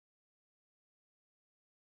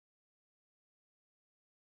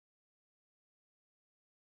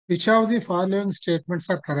Which of the following statements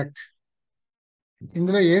are correct?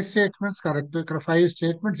 ఇందులో ఏ statements correct? ఇక్కడ 5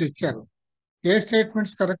 statements ఇచ్చారు. ఏ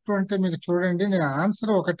statements correct అంటే మీకు చూడండి, నేను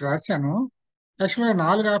ఆన్సర్ ఒకటి రాశాను. యాక్చువల్గా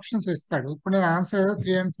 4 ఆప్షన్స్ ఇస్తాడు. ఇప్పుడు నేను ఆన్సర్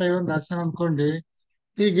 3 and 5 అని రాశాను అనుకోండి.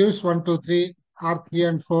 ఈ gives 1, 2, 3 are 3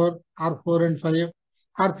 and 4 are 4 and 5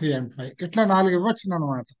 are 3 and 5 ఇట్లా 4 ఇవ్వచ్చును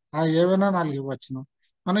అనమాట. ఆ ఏవైనా 4 ఇవ్వచ్చును.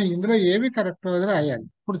 మనం ఇందులో ఏవి కరెక్ట్ అది రాయాలి.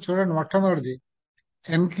 ఇప్పుడు చూడండి, మొట్టమొదటిది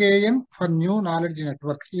NKN for new knowledge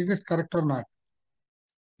network. Is this correct or not?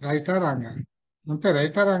 రైటా రాంగా? అంతే,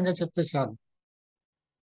 రైటా రాంగా చెప్తే చాలు.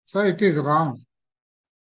 So it is wrong.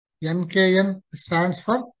 NKN stands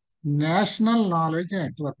for national knowledge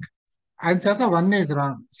network. చేత 1 is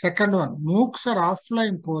wrong. Second one, MOOCs or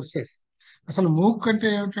offline courses. అసలు మూక్ అంటే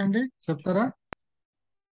ఏమిటండి చెప్తారా?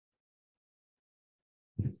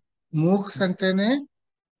 మూక్స్ అంటేనే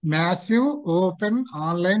మ్యాసివ్ ఓపెన్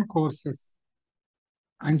ఆన్లైన్ కోర్సెస్.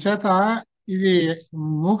 అంచేత ఇది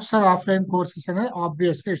మూక్స్ ఆర్ ఆఫ్లైన్ కోర్సెస్ అనేది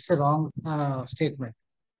obviously it's a wrong statement.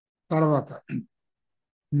 తర్వాత,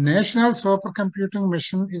 national super computing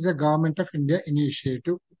machine is a government of India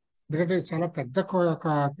initiative. ఎందుకంటే ఇది చాలా పెద్ద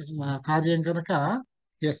కార్యం కనుక,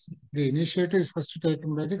 yes, the initiative is first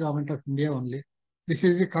taken by the government of India only. This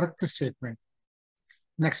is the correct statement.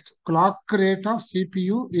 Next, clock rate of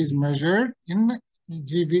CPU is measured in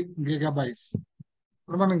GB gigabytes.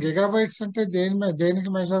 ఇప్పుడు మనం gigabytes అంటే దేనికి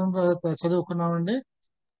మెజర్ చదువుకున్నామండి?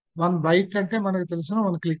 1 బైట్ అంటే మనకు తెలిసిన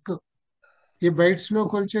 1 క్లిక్. ఈ bytes లో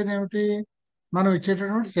కొలిచేది ఏమిటి? మనం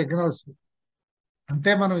ఇచ్చేటటువంటి సిగ్నల్స్.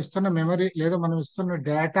 అంటే మనం ఇస్తున్న మెమరీ లేదా మనం ఇస్తున్న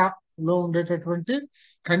డేటాలో ఉండేటటువంటి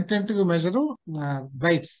కంటెంట్ మెజరు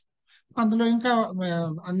బైట్స్. అందులో ఇంకా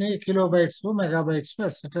అన్ని kilo bytes, megabytes,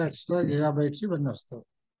 etcetera etcetera, gigabytes ఇవన్నీ వస్తాయి.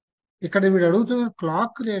 ఇక్కడ వీడు అడుగుతున్న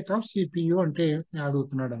క్లాక్ రేట్ ఆఫ్ CPU అంటే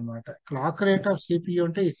అడుగుతున్నాడు అనమాట. క్లాక్ రేట్ ఆఫ్ CPU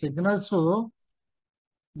అంటే ఈ సిగ్నల్స్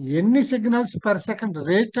ఎన్ని సిగ్నల్స్ పర్ సెకండ్.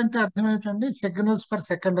 రేట్ అంటే అర్థం ఏంటండి? సిగ్నల్స్ పర్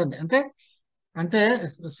సెకండ్ అని. అంటే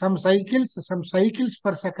సమ్ సైకిల్స్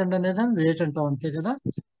పర్ సెకండ్ అనేది రేట్ అంటాం, అంతే కదా.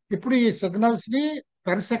 ఇప్పుడు ఈ సిగ్నల్స్ ని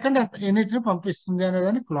పర్ సెకండ్ ఎన్నిటిని పంపిస్తుంది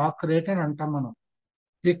అనేదాన్ని క్లాక్ రేట్ అని అంటాం మనం.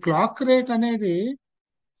 ఈ క్లాక్ రేట్ అనేది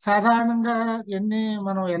సాధారణంగా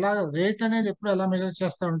మనం ఎలా రేట్ అనేది ఎప్పుడు ఎలా మెజర్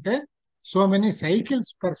చేస్తామంటే, so many cycles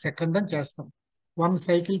per second అని చేస్తాం. 1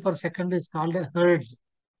 cycle per second is called a hertz.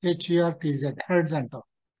 HERTZ, hertz అంటాం.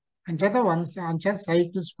 అంచేత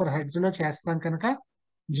సైకిల్స్ పర్ హెర్ట్జ్ లో చేస్తాం కనుక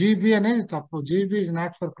GB అనేది తప్పు. GB is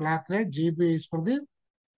not for clock rate. GB is for the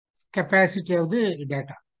capacity of the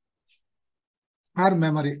data or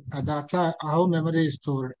memory. అది అట్లా హౌ మెమరీ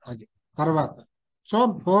స్టోర్డ్ అది. తర్వాత, సో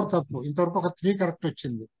 4 తప్పు. ఇంతవరకు ఒక 3 కరెక్ట్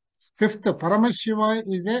వచ్చింది. 5th, Paramashiva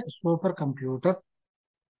is a super computer.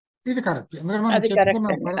 ఇది కరెక్ట్. ఎందుకంటే మనం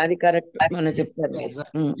చెప్పుకున్నాం. అది కరెక్ట్ మనం చెప్పారు.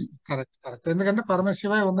 కరెక్ట్. ఎందుకంటే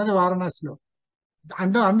పరమశివ ఉన్నది వారణాసిలో.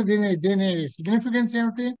 అంటే దీని సిగ్నిఫికెన్స్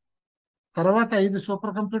ఏమిటి? తర్వాత 5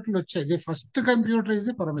 సూపర్ కంప్యూటర్లు వచ్చాయి. The first computer is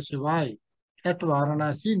the పరమశివాయ్ at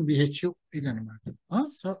Varanasi in BHU. ఇది అనమాట.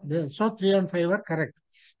 So 3 and 5 are correct.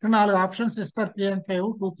 4 options ఇస్తారు. 3 and 5,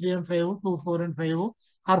 2, 3 and 5, 2, 4 and 5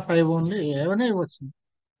 are 5 only, ఏమైనా ఇవ్వచ్చు.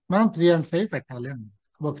 మనం 3 and 5 పెట్టాలి అన్నమాట.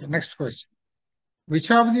 Okay, next question.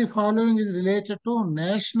 Which of the following is related to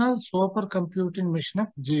national super computing machine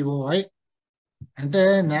of GOI? అంటే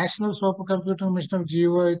national super computing machine of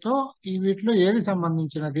GOIతో ఈ వీటిలో ఏది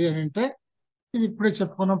సంబంధించినది అని అంటే, ఇది ఇప్పుడే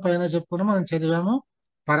చెప్పుకున్నాం, పైన చెప్పుకున్నాం, మనం చదివాము.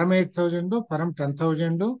 పరం 8000, పరం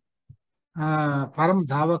 10,000, పరం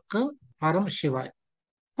ధావక్, పరం Shivay.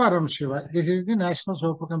 This is the national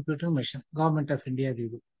super computing machine, government of India.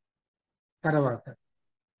 ఇది తర్వాత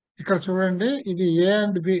ఇక్కడ చూడండి, ఇది A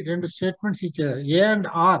and B 2 స్టేట్మెంట్స్ ఇచ్చారు. A and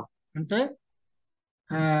R అంటే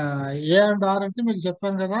మీకు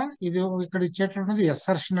చెప్పాను కదా, ఇది ఇక్కడ ఇచ్చేటటువంటిది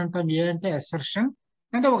ఎసర్షన్ అంటాం. ఏ అంటే ఎసర్షన్,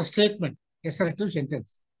 అంటే ఒక స్టేట్మెంట్, ఎసర్టివ్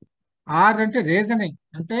సెంటెన్స్. R అంటే రీజనింగ్,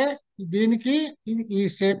 అంటే దీనికి ఈ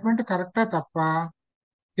స్టేట్మెంట్ కరెక్టా తప్ప,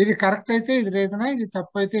 ఇది కరెక్ట్ అయితే ఇది రీజనా, ఇది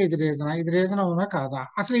తప్పు అయితే ఇది రీజనా, ఇది రీజన్ అవునా కాదా,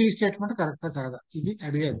 అసలు ఈ స్టేట్మెంట్ కరెక్టా కాదా, ఇది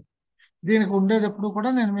అడిగేది. దీనికి ఉండేది ఎప్పుడు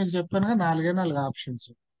కూడా నేను మీకు చెప్పాను కదా, 4 options.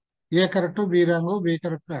 A correct, B wrong, B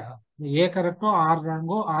correct, A correct, are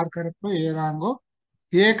wrong, are correct, A wrong,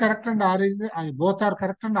 A correct and are is both are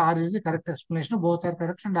correct and are is the correct explanation, both are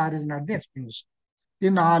correct and are is not the explanation. ఈ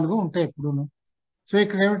 4 ఉంటాయి ఎప్పుడూను. So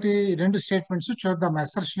ఇక్కడ ఏమిటి, 2 statements చూద్దాం.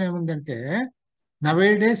 Assertion ఏముందంటే,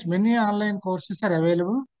 nowadays many online courses are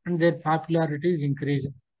available and there popularity is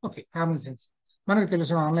increasing. Okay, common sense. మనకు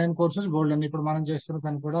తెలిసిన online courses బోల్డ్ అని, ఇప్పుడు మనం చేస్తున్న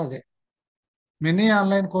పని కూడా అదే. Many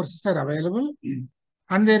online courses are available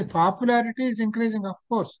and there popularity is increasing. Of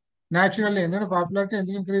course, naturally. ఎందుకంటే పాపులారిటీ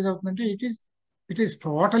ఎందుకు ఇంక్రీజ్ అవుతుందంటే, it is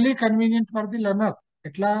totally convenient for the learner.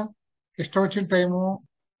 ఎట్లా? ఇష్టం వచ్చిన time,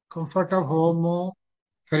 comfort of home,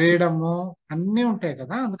 freedom అన్నీ ఉంటాయి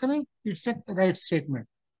కదా, అందుకని ఇట్స్ ఎ రైట్ స్టేట్మెంట్.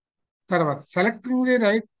 తర్వాత selecting the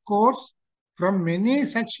right course from many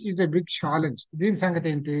such is a big challenge. దీని సంగతి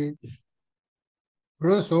ఏంటి?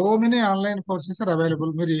 ఇప్పుడు so many online courses are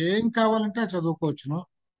available, మీరు ఏం కావాలంటే అది చదువుకోవచ్చును.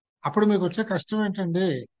 అప్పుడు మీకు వచ్చే కష్టం ఏంటండి?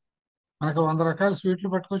 మనకు 100 రకాల స్వీట్లు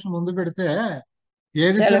పట్టుకొచ్చి ముందు పెడితే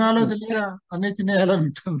ఏది తినాలో సెలెక్షన్. తెలియక అన్ని తినేయాలని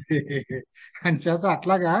ఉంటుంది. అంచేత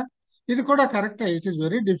అట్లాగా ఇది కూడా కరెక్టే. It is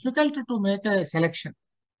very difficult to make a selection.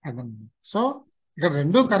 So ఇక్కడ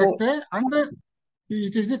రెండు కరెక్టే, and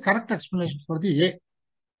it is the correct explanation for the ఏ.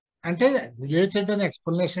 అంటే రిలేటెడ్ అని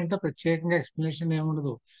ఎక్స్ప్లెనేషన్ అంటే ప్రత్యేకంగా ఎక్స్ప్లెనేషన్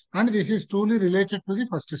ఏముండదు, and this is truly related to the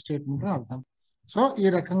first statement అని అర్థం. సో ఈ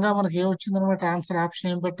రకంగా మనకి ఏమొచ్చింది అనమాట? ఆన్సర్ ఆప్షన్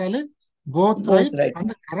ఏం పెట్టాలి? Both both right right.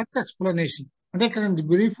 And correct explanation. అంటే ఇక్కడ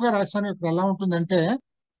బ్రీఫ్ గా రాశాను. ఇక్కడ ఎలా ఉంటుందంటే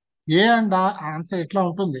ఏ అండ్ ఆర్ ఆన్సర్ ఎట్లా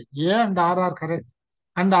ఉంటుంది? ఏ and are are correct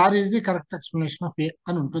and are is the correct explanation of ఏ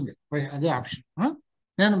అని ఉంటుంది. అదే ఆప్షన్.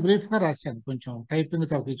 నేను బ్రీఫ్ గా రాశాను కొంచెం టైపింగ్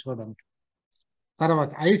తగ్గించుకోవడానికి.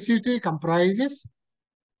 తర్వాత ఐసిటి కంప్రైజెస్,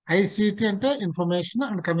 ఐసిటి అంటే ఇన్ఫర్మేషన్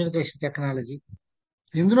అండ్ కమ్యూనికేషన్ టెక్నాలజీ.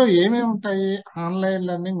 ఇందులో ఏమేమి ఉంటాయి? ఆన్లైన్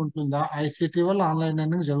లెర్నింగ్ ఉంటుందా? ఐసిటి వల్ల ఆన్లైన్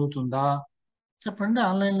లెర్నింగ్ జరుగుతుందా? చెప్పండి.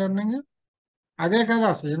 ఆన్లైన్ లెర్నింగ్ అదే కదా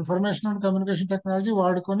అసలు. ఇన్ఫర్మేషన్ అండ్ కమ్యూనికేషన్ టెక్నాలజీ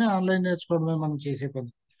వాడుకొని ఆన్లైన్ నేర్చుకోవడమే మనం చేసే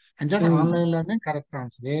పని. అంటే ఆన్లైన్ లెర్నింగ్ కరెక్ట్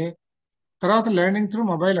ఆన్సరే. తర్వాత లెర్నింగ్ త్రూ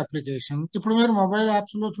మొబైల్ అప్లికేషన్. ఇప్పుడు మీరు మొబైల్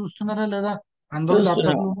యాప్స్ లో చూస్తున్నారా లేదా? అందరూ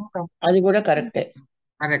చూస్తున్నాం, ల్యాప్టాప్ అది కూడా కరెక్టే.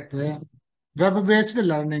 కరెక్ట్. Web based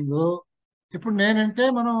learning. ఇప్పుడు నేనంటే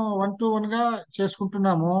మనం 1-to-1 గా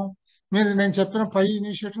చేసుకుంటున్నాము. మీరు నేను చెప్పిన 5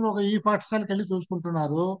 ఇనిషియేటివ్లు ఒక ఈ పాఠశాలకు వెళ్ళి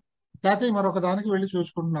చూసుకుంటున్నారు, లేకపోతే మరొక దానికి వెళ్ళి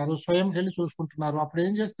చూసుకుంటున్నారు, స్వయంకి వెళ్ళి చూసుకుంటున్నారు. అప్పుడు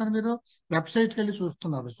ఏం చేస్తారు? మీరు వెబ్సైట్కి వెళ్ళి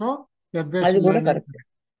చూస్తున్నారు. సో వెబ్ అది బేస్డ్ కూడా లెర్నింగ్ కరెక్ట్.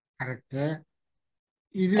 కరెక్టే.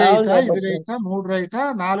 ఇది ఆల్ రైటా, ది ఇది అబౌవ్. రైటా, 3 రైటా,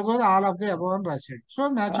 4వది ఆల్ ఆఫ్ ది అబౌవ్ అని రాశాడు. సో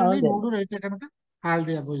న్యాచురల్లీ ఆల్ ది 3 రైటే కనుక all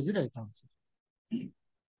the above is the right answer.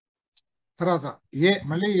 తర్వాత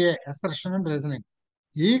మళ్ళీ assertion and reasoning.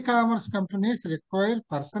 E commerce companies require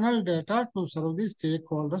personal data to serve the stake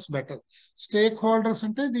holders better. Stake holders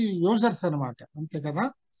అంటే the users అనమాట, అంతే కదా.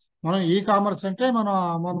 మనం ఈ-కామర్స్ అంటే మన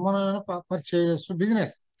పర్చేస్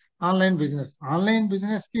బిజినెస్, ఆన్లైన్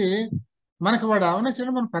బిజినెస్ కి మనకి వాడు ఏమైనా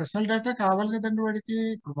సరే మన పర్సనల్ డేటా కావాలి కదండి వాడికి.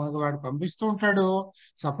 ఇప్పుడు మనకు వాడు పంపిస్తూ ఉంటాడు.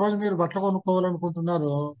 సపోజ్ మీరు బట్టలు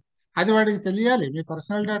కొనుక్కోవాలనుకుంటున్నారు, అది వాడికి తెలియాలి. మీ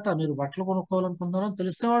పర్సనల్ డేటా, మీరు బట్టలు కొనుక్కోవాలనుకుంటున్నారు అని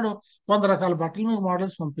తెలిస్తే వాడు 100 రకాల బట్టలు మీకు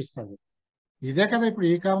మోడల్స్ పంపిస్తాడు. ఇదే కదా ఇప్పుడు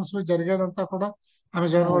ఈ-కామర్స్ లో జరిగేదంతా కూడా.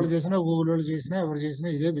 అమెజాన్ వాళ్ళు చేసినా, గూగుల్ వాళ్ళు చేసినా, ఎవరు చేసినా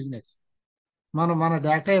ఇదే బిజినెస్. మన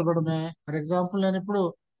డేటా ఇవ్వడమే. ఫర్ ఎగ్జాంపుల్ నేను ఇప్పుడు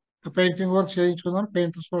పెయింటింగ్ వర్క్ చేయించుకుందాం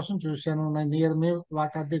పెయింటర్స్ కోసం చూశాను. Near me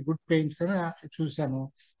what are the good paints అని చూశాను.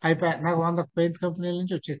 అయిపోయి నాకు 100 పెయింట్ కంపెనీల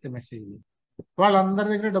నుంచి వచ్చేస్తే మెసేజ్. వాళ్ళందరి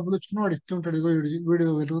దగ్గర డబ్బులు ఇచ్చుకుని వాడు ఇస్తుంటాడు, ఇగో వీడు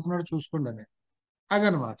వెతుకుతున్నాడు చూసుకోండి అని.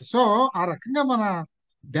 అదనమాట. సో ఆ రకంగా మన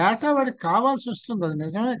డేటా వాడికి కావాల్సి వస్తుంది. అది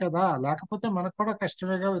నిజమే కదా, లేకపోతే మనకు కూడా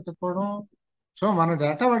కష్టమేగా వెతుక్కోవడం. సో మన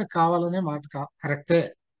డేటా వాడికి కావాలనే మాట కరెక్టే.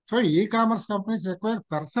 So e commerce companies require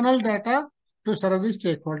personal data to serve the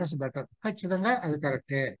stake holders better. ఖచ్చితంగా అది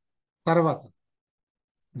కరెక్టే. తర్వాత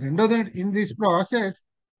రెండోది, in this process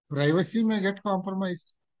privacy may get compromise.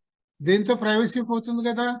 దీంతో ప్రైవసీ పోతుంది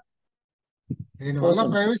కదా. దీనివల్ల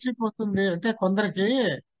పోతుంది. ప్రైవసీ పోతుంది అంటే కొందరికి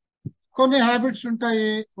కొన్ని హ్యాబిట్స్ ఉంటాయి.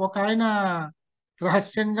 ఒక ఆయన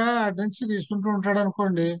రహస్యంగా డ్రింక్స్ తీసుకుంటూ ఉంటాడు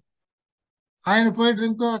అనుకోండి. ఆయన పోయి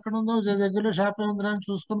డ్రింక్ ఎక్కడ ఉందో దగ్గరలో షాప్ ఉందిరా అని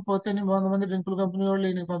చూసుకొని పోతే 100 మంది డ్రింకుల కంపెనీ వాళ్ళు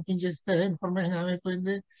ఈయన పంపించేస్తే ఇన్ఫర్మేషన్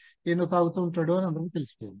ఏమైపోయింది? ఈయన తాగుతూ ఉంటాడు అని అందరికీ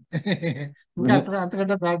తెలిసిపోయింది. ఇంకా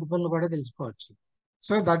అంతకంటే బ్యాడ్ పనులు కూడా తెలిసిపోవచ్చు.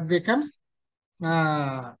 So that becomes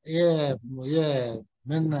a A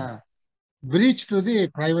mean breach to the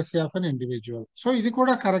privacy of an individual. So ఇది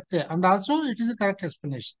కూడా కరెక్టే, and also it is correct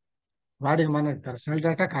explanation. వాడికి మన పర్సనల్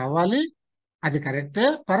డేటా కావాలి, అది కరెక్టే.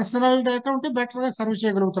 పర్సనల్ డేటా ఉంటే బెటర్ గా సర్వ్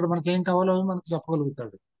చేయగలుగుతాడు, మనకి ఏం కావాలో అవి మనకు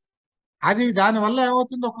చెప్పగలుగుతాడు. అది దానివల్ల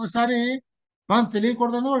ఏమవుతుంది, ఒక్కొక్కసారి మనం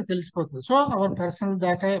తెలియకూడదని వాడు తెలిసిపోతుంది. So our personal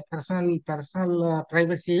data, personal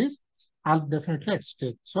privacy is all definitely at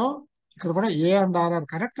stake. So ఇక్కడ కూడా ఏ and are are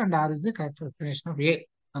correct and are is the correct definition of ఏ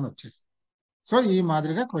అని వచ్చేసి. సో ఈ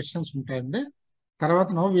మాదిరిగా క్వశ్చన్స్ ఉంటాయండి. తర్వాత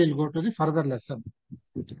no we'll go to the further lesson.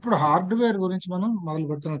 ఇప్పుడు hardware గురించి మనం మొదలు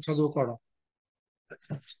పెడుతున్నాం చదువుకోవడం.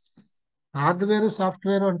 హార్డ్వేర్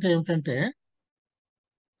సాఫ్ట్వేర్ అంటే ఏమిటంటే,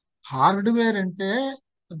 హార్డ్వేర్ అంటే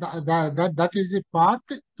that is the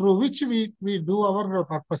part through which we do our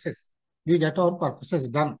purposes, we get our purposes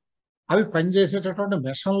done. అవి పనిచేసేటటువంటి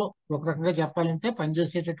మెషన్లు, ఒక రకంగా చెప్పాలంటే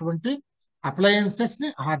పనిచేసేటటువంటి అప్లయన్సెస్ ని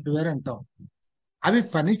హార్డ్వేర్ అంటాం. అవి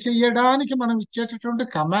పని చేయడానికి మనం ఇచ్చేటటువంటి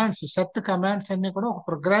కమాండ్స్, సెట్ కమాండ్స్ అన్ని కూడా ఒక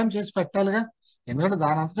ప్రోగ్రామ్ చేసి పెట్టాలిగా. ఎందుకంటే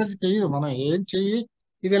దాని అంతటా అది తెలియదు. మనం ఏం చెయ్యి,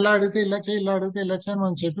 ఇది ఇలా అడిగితే ఇలా చేయి, ఇలా అడిగితే ఇలా చేయని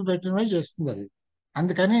మనం చెప్పి పెట్టినవే చేస్తుంది అది.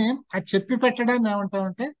 అందుకని అది చెప్పి పెట్టడాన్ని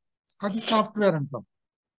ఏమంటామంటే అది సాఫ్ట్వేర్ అంటాం.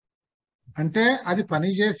 అంటే అది పని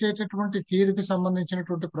చేసేటటువంటి తీరుకి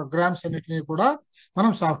సంబంధించినటువంటి ప్రోగ్రామ్స్ అన్నిటినీ కూడా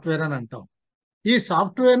మనం సాఫ్ట్వేర్ అని అంటాం. ఈ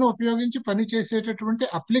సాఫ్ట్వేర్ ను ఉపయోగించి పని చేసేటటువంటి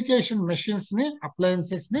అప్లికేషన్ మెషిన్స్ ని,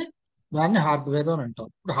 అప్లయన్సెస్ ని దాన్ని హార్డ్వేర్ అని అంటాం.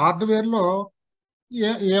 ఇప్పుడు హార్డ్వేర్ లో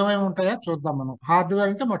ఏమేమి ఉంటాయో చూద్దాం మనం. హార్డ్వేర్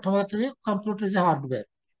అంటే మొట్టమొదటిది కంప్యూటర్ ఇస్ హార్డ్వేర్.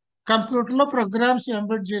 కంప్యూటర్ లో ప్రోగ్రామ్స్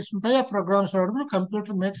ఎంబెడ్ చేసి ఉంటాయి. ఆ ప్రోగ్రామ్స్ వాడుకుని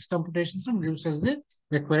computer makes computations and gives us the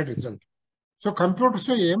required result. So computers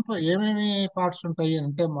లో ఏమేమి పార్ట్స్ ఉంటాయి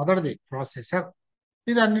అంటే మొదటిది ప్రాసెసర్.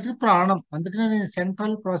 ఇది అన్నిటికీ ప్రాణం. అందుకనే నేను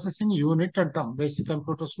సెంట్రల్ ప్రాసెసింగ్ యూనిట్ అంటాం. బేసిక్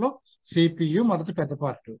కంప్యూటర్స్ లో సిపియు మొదటి పెద్ద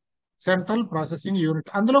పార్ట్, సెంట్రల్ ప్రాసెసింగ్ యూనిట్.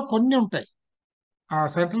 అందులో కొన్ని ఉంటాయి. ఆ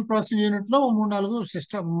సెంట్రల్ ప్రాసెసింగ్ యూనిట్ లో మూడు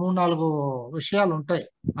నాలుగు విషయాలు ఉంటాయి.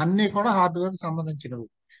 అన్ని కూడా హార్డ్వేర్ సంబంధించినవి.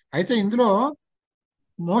 అయితే ఇందులో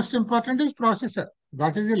most important is processor.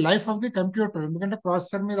 That is the life of the computer. ఎందుకంటే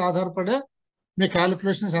ప్రాసెసర్ మీద ఆధారపడే మీ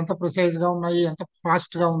క్యాలిక్యులేషన్స్ ఎంత ప్రిసైజ్ గా ఉన్నాయి, ఎంత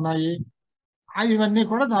ఫాస్ట్ గా ఉన్నాయి, ఇవన్నీ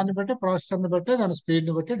కూడా దాన్ని బట్టి, ప్రాసెసర్ని బట్టి, దాని స్పీడ్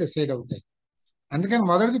ని బట్టి డిసైడ్ అవుతాయి. అందుకని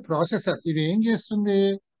మొదటిది ప్రాసెసర్. ఇది ఏం చేస్తుంది?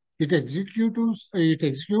 It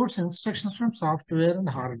executes instructions from software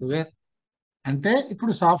and hardware. అంటే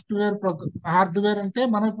ఇప్పుడు హార్డ్వేర్ అంటే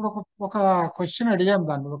మనం ఇప్పుడు ఒక క్వశ్చన్ అడిగాం,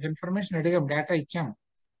 దాన్ని ఒక ఇన్ఫర్మేషన్ అడిగాం, డేటా ఇచ్చాము.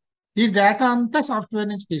 ఈ డేటా అంతా సాఫ్ట్వేర్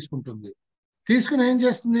నుంచి తీసుకుంటుంది. తీసుకుని ఏం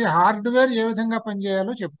చేస్తుంది? హార్డ్వేర్ ఏ విధంగా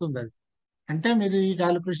పనిచేయాలో చెప్తుంది అది. అంటే మీరు ఈ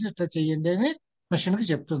క్యాలిక్యులేషన్ ఇట్లా చేయండి అని మెషిన్ కి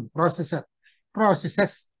చెప్తుంది.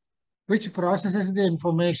 Processes which processes the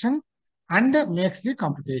information and makes the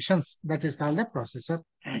computations, that is called a processor.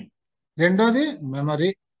 రెండోది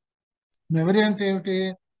మెమరీ. మెమరీ అంటే ఏమిటి?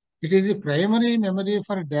 It is the primary memory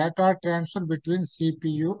for data transfer between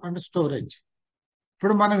CPU and storage.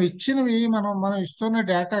 ఇప్పుడు మనం ఇస్తున్న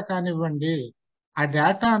డేటా కానివ్వండి, ఆ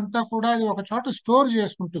డేటా అంతా కూడా అది ఒక చోట స్టోర్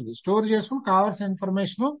చేసుకుంటుంది. స్టోర్ చేసుకుని కావాల్సిన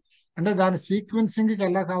ఇన్ఫర్మేషన్, అంటే దాని సీక్వెన్సింగ్ కి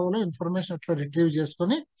ఎలా కావాలో ఇన్ఫర్మేషన్ అట్లా రిట్రీవ్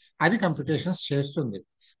చేసుకొని అది కంప్యూటేషన్స్ చేస్తుంది.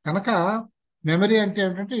 కనుక మెమరీ అంటే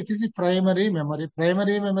ఏంటంటే it is the primary memory.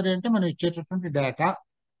 Primary memory అంటే మనం ఇచ్చేటటువంటి డేటా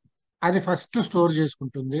అది ఫస్ట్ స్టోర్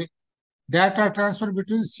చేసుకుంటుంది. Data transfer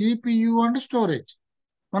between CPU and storage,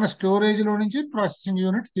 మన స్టోరేజ్ లో నుంచి ప్రాసెసింగ్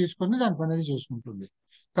యూనిట్ తీసుకొని దాని పని అది చూసుకుంటుంది.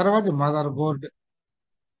 తర్వాత మదర్ బోర్డ్.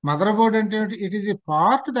 మదర్ బోర్డ్ అంటే it is a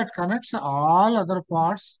part that connects all other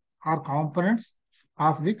parts are components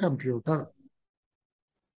of the computer.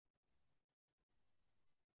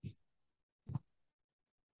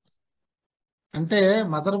 అంటే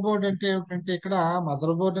మదర్ బోర్డ్ అంటే ఏమిటంటే, ఇక్కడ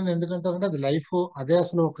మదర్ బోర్డ్ అని ఎందుకంటారంటే అది లైఫ్, అదే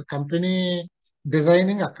అసలు ఒక కంపెనీ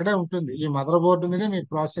డిజైనింగ్ అక్కడే ఉంటుంది. ఈ మదర్ బోర్డు మీద మీ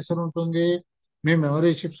ప్రాసెసర్ ఉంటుంది, మీ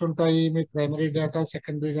మెమరీ చిప్స్ ఉంటాయి, మీ primary data,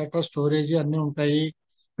 secondary data, storage అన్ని ఉంటాయి.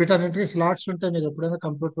 వీటన్నిటికీ స్లాట్స్ ఉంటాయి. మీరు ఎప్పుడైనా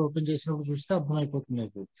కంప్యూటర్ ఓపెన్ చేసినప్పుడు చూస్తే అర్థమైపోతుంది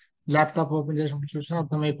మీకు. ల్యాప్టాప్ ఓపెన్ చేసినప్పుడు చూసినా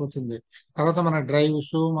అర్థమైపోతుంది. తర్వాత మన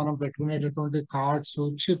డ్రైవ్స్, మనం పెట్టుకునేటటువంటి కార్డ్స్,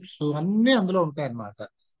 చిప్స్ అన్ని అందులో ఉంటాయి అన్నమాట.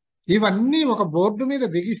 ఇవన్నీ ఒక బోర్డు మీద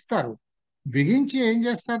బిగిస్తారు. బిగించి ఏం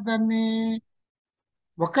చేస్తారు దాన్ని?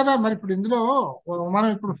 మరి ఇప్పుడు ఇందులో మనం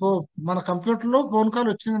ఇప్పుడు మన కంప్యూటర్ లో ఫోన్ కాల్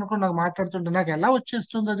వచ్చింది అనుకోండి, నాకు మాట్లాడుతుంటే నాకు ఎలా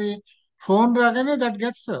వచ్చేస్తుంది అది? ఫోన్ రాగానే దట్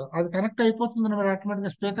గెట్స్, అది కనెక్ట్ అయిపోతుంది అనమాట. ఆటోమేటిక్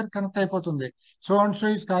గా స్పీకర్ కనెక్ట్ అయిపోతుంది. So and so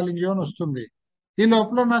is calling you అని వస్తుంది. ఈ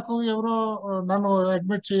లోపల నాకు ఎవరో నన్ను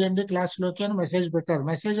అడ్మిట్ చేయండి క్లాస్ లోకి అని మెసేజ్ పెట్టారు.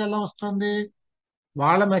 మెసేజ్ ఎలా వస్తుంది?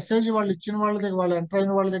 వాళ్ళ మెసేజ్ వాళ్ళు ఇచ్చిన వాళ్ళ దగ్గర, వాళ్ళు ఎంటర్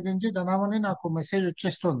అయిన వాళ్ళ దగ్గర నుంచి ధనామని నాకు మెసేజ్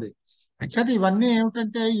వచ్చేస్తుంది. యాక్చువల్లీ ఇవన్నీ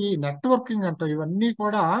ఏమిటంటే ఈ నెట్వర్కింగ్ అంటాం. ఇవన్నీ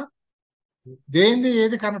కూడా దేన్ని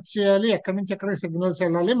ఏది కనెక్ట్ చేయాలి, ఎక్కడి నుంచి ఎక్కడ సిగ్నల్స్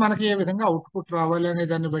వెళ్ళాలి, మనకి ఏ విధంగా అవుట్పుట్ రావాలి అనే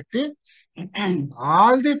దాన్ని బట్టి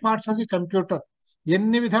all the parts of the computer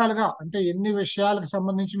ఎన్ని విధాలుగా, అంటే ఎన్ని విషయాలకు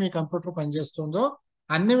సంబంధించి మీ కంప్యూటర్ పనిచేస్తుందో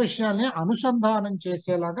అన్ని విషయాల్ని అనుసంధానం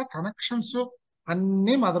చేసేలాగా కనెక్షన్స్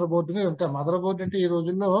అన్ని మదర్ బోర్డు మీద ఉంటాయి. మదర్ బోర్డు అంటే ఈ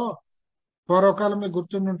రోజుల్లో పూర్వకాలం మీకు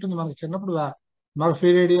గుర్తుండి ఉంటుంది, మనకి చిన్నప్పుడు మర్ఫీ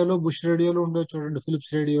రేడియోలు, బుష్ రేడియోలు ఉండేవి చూడండి,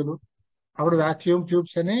 ఫిలిప్స్ రేడియోలు. అప్పుడు వాక్యూమ్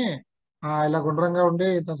ట్యూబ్స్ అని ఇలా గుండ్రంగా ఉండే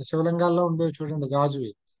ఇంత శివలింగాల్లో ఉండేవి చూడండి,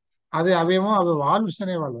 గాజువి. అవి వాల్వ్స్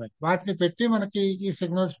అనేవాళ్ళు. వాటిని పెట్టి మనకి ఈ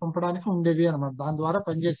సిగ్నల్స్ పంపడానికి ఉండేది అనమాట. దాని ద్వారా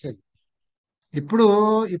పనిచేసేది. ఇప్పుడు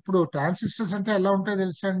ఇప్పుడు ట్రాన్సిస్టర్స్ అంటే ఎలా ఉంటాయో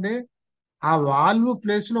తెలుసా అండి? ఆ వాల్వ్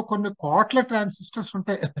ప్లేస్ లో కొన్ని కోట్ల ట్రాన్సిస్టర్స్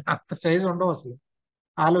ఉంటాయి. అంత సైజు ఉండవు అసలు.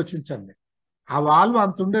 ఆలోచించండి. ఆ వాల్వ్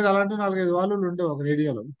అంత ఉండేది. అలాంటి 4-5 వాల్వులు ఉండేవి ఒక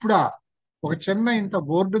రేడియోలో. ఇప్పుడు ఒక చిన్న ఇంత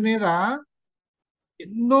బోర్డు మీద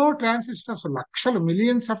ఎన్నో ట్రాన్సిస్టర్స్, లక్షలు,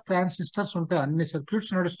 మిలియన్స్ ఆఫ్ ట్రాన్సిస్టర్స్ ఉంటాయి. అన్ని సర్క్యూట్స్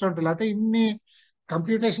నడుస్తుంటాయి. లేకపోతే ఇన్ని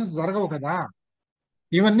కంప్యూటేషన్స్ జరగవు కదా.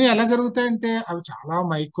 ఇవన్నీ ఎలా జరుగుతాయంటే అవి చాలా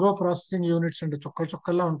మైక్రో ప్రాసెసింగ్ యూనిట్స్ అంటే చుక్కలు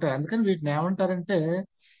చుక్కల్లా ఉంటాయి. అందుకని వీటిని ఏమంటారంటే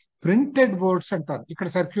ప్రింటెడ్ బోర్డ్స్ అంటారు. ఇక్కడ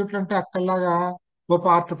సర్క్యూట్లు అంటే అక్కడలాగా ఓ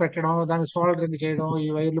పార్ట్ పెట్టడం, దాన్ని సోల్డరింగ్ చేయడం, ఈ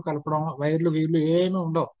వైర్లు కలపడం, వైర్లు గీర్లు ఏమి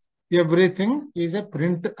ఉండవు. ఎవ్రీథింగ్ ఈజ్ ఎ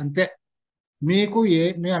ప్రింట్, అంతే. మీకు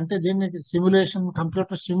అంటే దీన్ని సిమ్యులేషన్,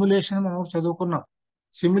 కంప్యూటర్ సిమ్యులేషన్ మనం చదువుకున్నాం.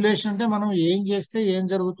 సిమ్యులేషన్ అంటే మనం ఏం చేస్తే ఏం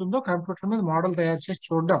జరుగుతుందో కంప్యూటర్ మీద మోడల్ తయారు చేసి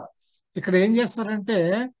చూడడం. ఇక్కడ ఏం చేస్తారంటే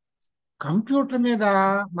కంప్యూటర్ మీద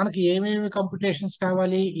మనకి ఏమేమి కంప్యూటేషన్స్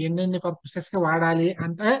కావాలి, ఎన్నెన్ని పర్పసెస్ కి వాడాలి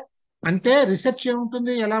అంటే రీసెర్చ్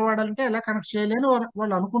ఏముంటుంది, ఎలా వాడాలంటే ఎలా కనెక్ట్ చేయాలి అని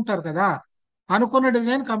వాళ్ళు అనుకుంటారు కదా. అనుకున్న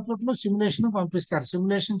డిజైన్ కంప్యూటర్ లో సిమ్యులేషన్ పంపిస్తారు.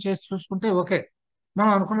 సిమ్యులేషన్ చేసి చూసుకుంటే ఓకే,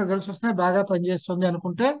 మనం అనుకున్న రిజల్ట్స్ వస్తున్నాయి, బాగా పనిచేస్తుంది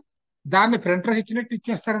అనుకుంటే దాన్ని ప్రింటర్ ఇచ్చినట్టు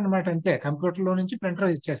ఇచ్చేస్తారనమాట. అంతే, కంప్యూటర్ లో నుంచి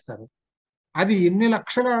ప్రింటర్ ఇచ్చేస్తారు. అది ఎన్ని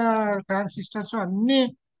లక్షల ట్రాన్సిస్టర్స్ అన్ని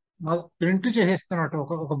ప్రింట్ చేసేస్తున్నట్టు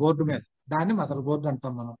ఒక ఒక బోర్డు మీద. దాన్ని మదర్ బోర్డు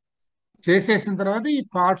అంటాం మనం. చేసేసిన తర్వాత ఈ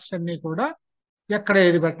పార్ట్స్ అన్ని కూడా ఎక్కడ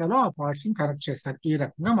ఏది పెట్టాలో ఆ పార్ట్స్ ని కనెక్ట్ చేస్తారు. ఈ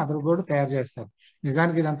రకంగా మదర్ బోర్డు తయారు చేస్తారు.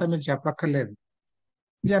 నిజానికి ఇదంతా మీకు చెప్పక్కర్లేదు,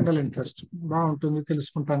 జనరల్ ఇంట్రెస్ట్ బాగుంటుంది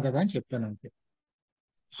తెలుసుకుంటాం కదా అని చెప్పాను అంతే.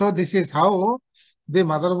 So this is how the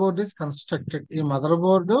mother board is constructed. ఈ mother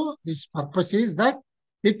board, this purpose is that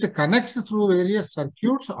it connects through various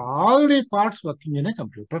circuits all the parts working in a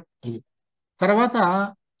computer. తర్వాత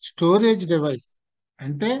స్టోరేజ్ డివైస్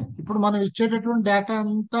అంటే ఇప్పుడు మనం ఇచ్చేటటువంటి డేటా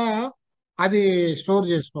అంతా అది స్టోర్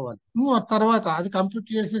చేసుకోవాలి. తర్వాత అది కంప్యూట్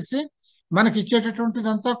చేసేసి మనకి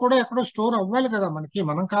ఇచ్చేటటువంటిదంతా కూడా ఎక్కడో స్టోర్ అవ్వాలి కదా.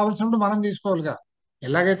 మనం కావాల్సినప్పుడు మనం తీసుకోవాలిగా.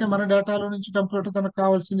 ఎలాగైతే మన డేటాలో నుంచి కంప్యూటర్ తనకు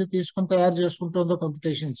కావాల్సింది తీసుకొని తయారు చేసుకుంటుందో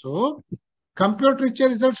కంప్యూటేషన్స్, కంప్యూటర్ ఇచ్చే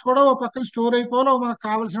రిజల్ట్స్ కూడా ఓ పక్కన స్టోర్ అయిపోవాలో మనకు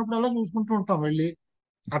కావాల్సినప్పుడు అలా చూసుకుంటూ ఉంటాం వెళ్ళి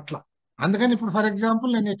అట్లా. అందుకని ఇప్పుడు ఫర్ ఎగ్జాంపుల్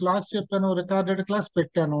నేను ఈ క్లాస్ చెప్పాను, రికార్డెడ్ క్లాస్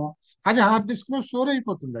పెట్టాను, అది హార్డ్ డిస్క్ లో స్టోర్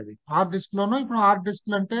అయిపోతుంది. అది హార్డ్ డిస్క్ లోనూ, ఇప్పుడు హార్డ్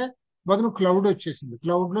డిస్క్ అంటే బదులు క్లౌడ్ వచ్చేసింది,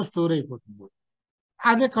 క్లౌడ్ లో స్టోర్ అయిపోతుంది.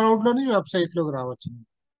 అదే క్లౌడ్ లోని వెబ్సైట్ లోకి రావచ్చు,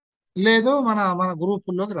 లేదు మన మన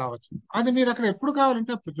గ్రూపుల్లోకి రావచ్చు. అది మీరు అక్కడ ఎప్పుడు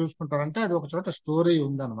కావాలంటే అప్పుడు చూసుకుంటారు. అంటే అది ఒక చోట స్టోర్ అయ్యి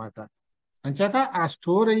ఉందన్నమాట. అంచేత ఆ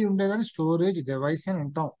స్టోర్ అయ్యి ఉండేదాన్ని స్టోరేజ్ డివైస్ అని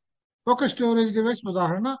అంటాం. ఒక స్టోరేజ్ డివైస్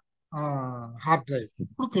ఉదాహరణ హార్డ్ డ్రైవ్.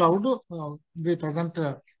 ఇప్పుడు cloud the present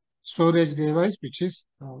storage device which is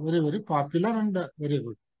very very popular and very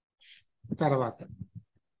good. తర్వాత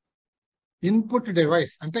ఇన్పుట్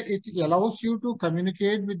డివైస్ అంటే it allows you to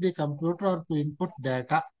communicate with the computer are to input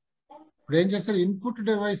data. ఇప్పుడు ఏం చేస్తారు, input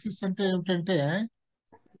devices అంటే ఏమిటంటే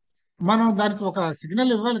మనం దానికి ఒక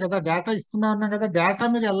సిగ్నల్ ఇవ్వాలి కదా. డేటా ఇస్తున్నా ఉన్నాం కదా, డేటా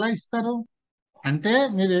మీరు ఎలా ఇస్తారు అంటే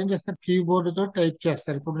మీరు ఏం చేస్తారు, కీబోర్డ్ తో టైప్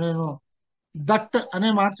చేస్తారు. ఇప్పుడు నేను దట్ అనే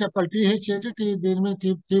మాట చెప్పాలి, టీహెచ్ ఏంటి దీని మీద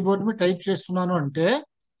కీబోర్డ్ మీద టైప్ చేస్తున్నాను అంటే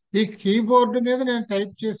ఈ కీబోర్డ్ మీద నేను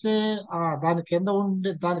టైప్ చేసే దాని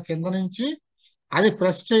కింద నుంచి అది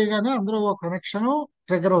ప్రెస్ చేయగానే అందులో ఒక కనెక్షన్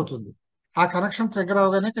ట్రిగర్ అవుతుంది. ఆ కనెక్షన్ ట్రిగర్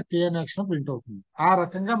అవగానే టీ అనే యాక్షన్ ప్రింట్ అవుతుంది. ఆ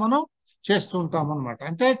రకంగా మనం చేస్తూ ఉంటాం అనమాట,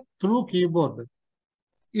 అంటే త్రూ కీబోర్డ్.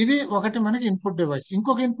 ఇది ఒకటి మనకి ఇన్పుట్ డివైస్.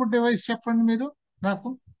 ఇంకొక ఇన్పుట్ డివైస్ చెప్పండి మీరు నాకు.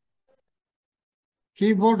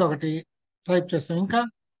 కీబోర్డ్ ఒకటి టైప్ చేస్తాం, ఇంకా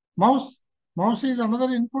mouse. Mouse is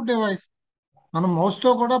another input device. మనం మౌస్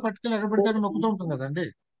తో కూడా పట్టుకెళ్ళి ఎక్కడ పడితే అక్కడ నొక్కుతూ ఉంటాం కదండి.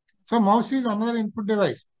 So mouse is another input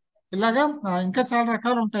device. ఇలాగా ఇంకా చాలా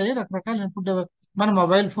రకాలు ఉంటాయి, రకరకాల ఇన్పుట్ డివైస్. మన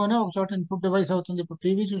మొబైల్ ఫోనే ఒక చోట ఇన్పుట్ డివైస్ అవుతుంది. ఇప్పుడు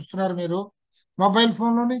టీవీ చూస్తున్నారు మీరు, మొబైల్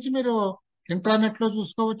ఫోన్ లో నుంచి మీరు ఇంటర్నెట్ లో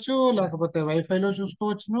చూసుకోవచ్చు, లేకపోతే వైఫైలో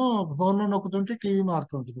చూసుకోవచ్చును. ఫోన్ లో నొక్కుతుంటే టీవీ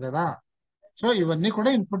మారుతుంటుంది కదా. సో ఇవన్నీ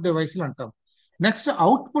కూడా ఇన్పుట్ డివైస్లు అంటాం. Next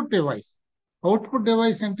output device. Output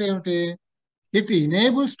device అంటే ఏమిటి, it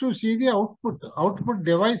ఇనేబుల్స్ to see the output. Output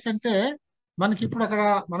device అంటే మనకి ఇప్పుడు అక్కడ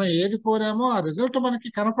మనం ఏది కోరామో ఆ రిజల్ట్ మనకి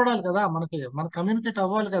కనపడాలి కదా, మన కమ్యూనికేట్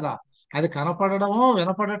అవ్వాలి కదా. అది కనపడడమో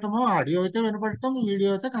వినపడటమో, ఆడియో అయితే వినపడటం, వీడియో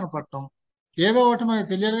అయితే కనపడటం, ఏదో ఒకటి మనకి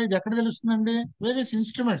తెలియాలి. ఇది ఎక్కడ తెలుస్తుందండి, various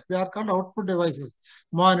instruments, they are called output devices.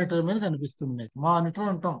 Monitor మీద కనిపిస్తుంది, మీకు మానిటర్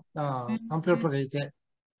అంటాం కంప్యూటర్ అయితే.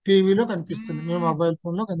 టీవీలో కనిపిస్తుంది, మీ మొబైల్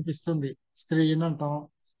ఫోన్ లో కనిపిస్తుంది, స్క్రీన్ అంటాం.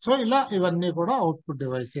 సో ఇలా ఇవన్నీ కూడా అవుట్పుట్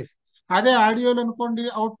డివైసెస్. అదే ఆడియోలు అనుకోండి,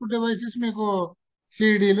 అవుట్పుట్ డివైసెస్ మీకు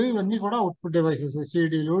సీడీలు, ఇవన్నీ కూడా అవుట్పుట్ డివైసెస్.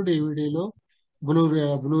 సీడీలు, డివిడీలు,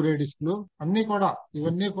 బ్లూరే డిస్క్లు అన్నీ కూడా,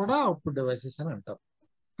 ఇవన్నీ కూడా అవుట్పుట్ డివైసెస్ అని అంటాం.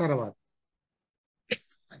 తర్వాత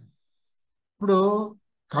ఇప్పుడు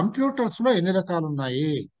కంప్యూటర్స్ లో ఎన్ని రకాలు ఉన్నాయి.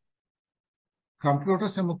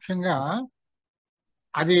 కంప్యూటర్స్ ముఖ్యంగా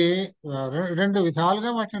అది రెండు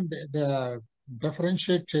విధాలుగా వాటిని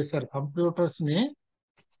డిఫరెన్షియేట్ చేశారు. కంప్యూటర్స్ ని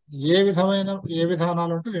ఏ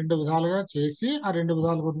విధానాలు అంటే రెండు విధాలుగా చేసి ఆ రెండు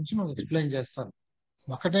విధాల గురించి మనం ఎక్స్ప్లెయిన్ చేస్తాను.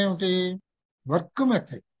 ఒకటేమిటి, వర్క్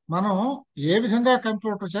మెథడ్. మనం ఏ విధంగా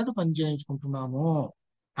కంప్యూటర్ చేత పని చేయించుకుంటున్నాము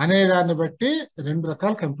అనే దాన్ని బట్టి రెండు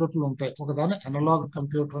రకాల కంప్యూటర్లు ఉంటాయి. ఒకదాన్ని అనలాగ్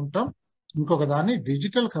కంప్యూటర్ అంటాం, ఇంకొక దాన్ని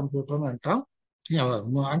డిజిటల్ కంప్యూటర్ అని అంటాం.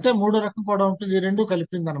 అంటే మూడో రకం కూడా ఉంటుంది, ఈ రెండు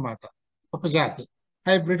కలిపింది అనమాట ఒక జాతి.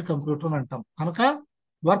 హైబ్రిడ్ కంప్యూటర్ అని అంటాం. కనుక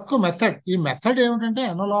వర్క్ మెథడ్, ఈ మెథడ్ ఏమిటంటే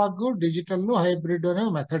అనలాగ్, డిజిటల్, హైబ్రిడ్ అనే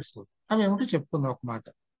మెథడ్స్. అవి ఏమిటో చెప్పుకుందాం ఒక మాట.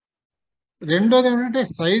 రెండోది ఏమిటంటే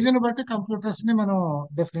సైజుని బట్టి కంప్యూటర్స్ ని మనం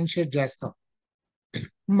డిఫరెన్షియేట్ చేస్తాం.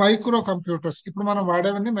 మైక్రో కంప్యూటర్స్ ఇప్పుడు మనం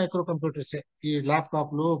వాడేవన్నీ మైక్రో కంప్యూటర్సే. ఈ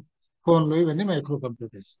ల్యాప్టాప్లు, ఫోన్లు ఇవన్నీ మైక్రో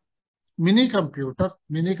కంప్యూటర్స్. మినీ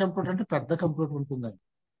కంప్యూటర్ అంటే పెద్ద కంప్యూటర్ ఉంటుందండి.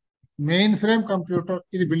 మెయిన్ ఫ్రేమ్ కంప్యూటర్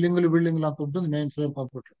ఇది బిల్డింగులు అంత ఉంటుంది main frame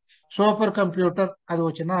computer. Super computer అది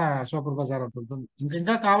వచ్చిన సూపర్ బజార్ అంత ఉంటుంది.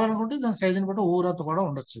 ఇంకా కావాలనుకుంటే దాని సైజుని బట్టి ఊరంతా కూడా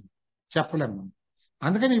ఉండొచ్చు, చెప్పలేము మనం.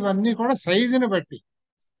 అందుకని ఇవన్నీ కూడా సైజుని బట్టి,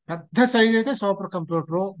 పెద్ద సైజ్ అయితే సూపర్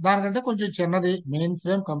కంప్యూటర్, దానికంటే కొంచెం చిన్నది మెయిన్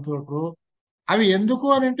ఫ్రేమ్ కంప్యూటర్. అవి ఎందుకు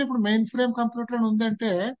అని అంటే ఇప్పుడు మెయిన్ ఫ్రేమ్ కంప్యూటర్ అని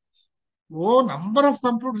ఉందంటే నంబర్ ఆఫ్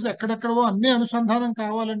కంప్యూటర్స్ ఎక్కడెక్కడో అన్ని అనుసంధానం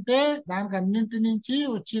కావాలంటే దానికి అన్నింటి నుంచి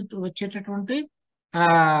వచ్చేటటువంటి ఆ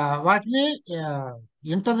వాటిని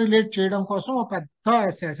ఇంటర్ రిలేట్ చేయడం కోసం ఒక పెద్ద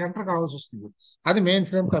సెంటర్ కావాల్సి వస్తుంది. అది main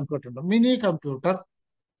frame computer. Mini computer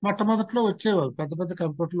మొట్టమొదట్లో వచ్చేవారు, పెద్ద పెద్ద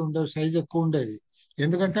కంప్యూటర్లు ఉండేవి, సైజ్ ఎక్కువ ఉండేది.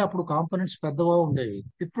 ఎందుకంటే అప్పుడు కాంపోనెంట్స్ పెద్దగా ఉండేవి.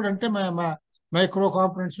 ఇప్పుడంటే మైక్రో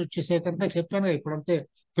కాంపోనెంట్స్ వచ్చేసేకంటే చెప్పాను కదా, ఇప్పుడంటే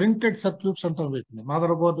ప్రింటెడ్ సర్క్యూట్స్ అంటాం వీటిని.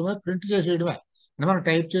 మదర్ బోర్డు మీద ప్రింట్ చేసేయడమే. మనం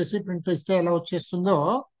టైప్ చేసి ప్రింట్ ఇస్తే ఎలా వచ్చేస్తుందో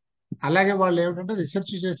అలాగే వాళ్ళు ఏమిటంటే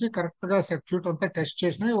రీసెర్చ్ చేసి కరెక్ట్ గా సర్క్యూట్ అంతా టెస్ట్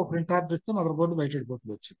చేసిన ఒక ప్రింట్ ఆర్డర్ ఇస్తే మదర్ బోర్డు బయట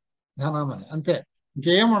వెళ్ళిపోతుంది వచ్చి ధనామని అంతే.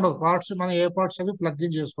 ఇంకేం ఉండదు. పార్ట్స్ మనం ఏ పార్ట్స్ అవి ప్లగ్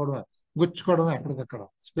ఇన్ చేసుకోవడమే, గుచ్చుకోవడమే, ఎక్కడికక్కడ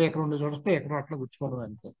స్పీకర్ ఉండే చోట స్పీకర్ అట్లా గుచ్చుకోవడమే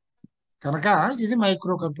అంతే. కనుక ఇది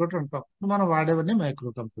మైక్రో కంప్యూటర్ అంటాం. మనం వాడేవన్నీ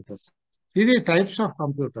మైక్రో కంప్యూటర్స్. ఇది టైప్స్ ఆఫ్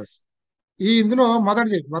కంప్యూటర్స్. ఇందులో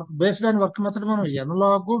మొదటిది work based on work method. మనం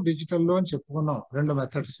ఎనలాగ్ డిజిటల్ అని చెప్పుకున్నాం, రెండు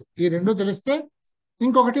మెథడ్స్. ఈ రెండు తెలిస్తే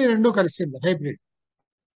ఇంకొకటి రెండు కలిసింది హైబ్రిడ్.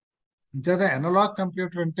 ఇంతేదా ఎనలాగ్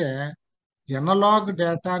కంప్యూటర్ అంటే ఎనలాగ్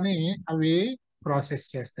డేటాని అవి ప్రాసెస్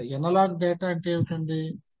చేస్తాయి. ఎనలాగ్ డేటా అంటే ఏమిటండి?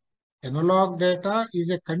 Analogue data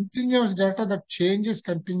is a continuous data that changes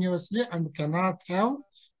continuously and cannot have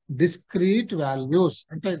discrete values.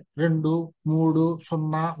 అంటే 2, 3,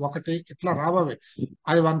 0, 1 ఇట్లా రావవి.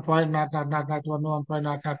 అది 1.0.0.1, 1.0.0.2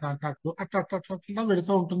 అట్లా అట్లా అట్లా అట్లా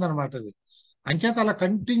వెళుతూ ఉంటుంది అనమాట. అది అంచేత అలా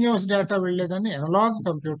కంటిన్యూస్ డేటా వెళ్ళేదాన్ని ఎనలాగ్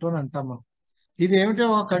కంప్యూటర్ అని అంటాం మనం. ఇది ఏమిటో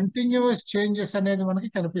ఒక కంటిన్యూస్ చేంజెస్ అనేది మనకి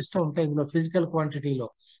కనిపిస్తూ ఉంటాయి ఇందులో ఫిజికల్ క్వాంటిటీలో.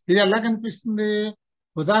 ఇది ఎలా కనిపిస్తుంది?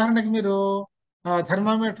 ఉదాహరణకి మీరు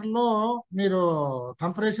థర్మామీటర్ లో మీరు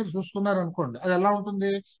టెంపరేచర్ చూసుకున్నారు అనుకోండి, అది ఎలా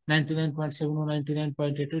ఉంటుంది? 99.7,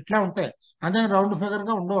 99.8 ఇట్లా ఉంటాయి. అదే రౌండ్ ఫిగర్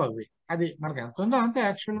గా ఉండవు అవి. అది మనకి ఎంత ఉందో అంతే.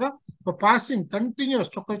 యాక్చువల్ గా ఒక పాసింగ్ కంటిన్యూస్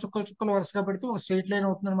చుక్కలు చుక్కలు చుక్కలు వరుసగా పెడితే ఒక స్ట్రైట్ లైన్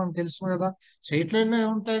అవుతుందని మనకు తెలుసు కదా. స్ట్రైట్ లైన్ లో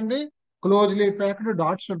ఏముంటాయండి? క్లోజ్లీ ప్యాక్డ్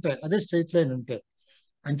డాట్స్ ఉంటాయి, అదే స్ట్రైట్ లైన్ ఉంటాయి.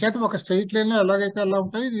 అంచేత ఒక స్ట్రైట్ లైన్ లో ఎలాగైతే అలా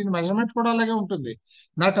ఉంటుంది, దీని మెజర్మెంట్ కూడా అలాగే ఉంటుంది.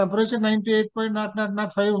 నా టెంపరేచర్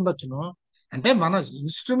 98.005 ఉండొచ్చును. అంటే మన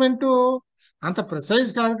ఇన్స్ట్రుమెంట్ అంత ప్రిసైజ్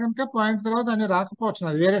కాదు కనుక పాయింట్ తర్వాత దాన్ని రాకపోవచ్చు,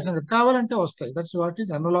 అది వేరే సంగతి. కావాలంటే వస్తాయి. That's what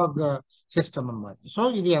is analogue system అన్నమాట. సో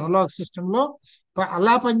ఇది అనలాగ్ సిస్టమ్ లో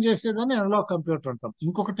అలా పనిచేసేదని అనలాగ్ కంప్యూటర్ అంటాం.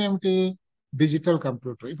 ఇంకొకటి ఏమిటి? Digital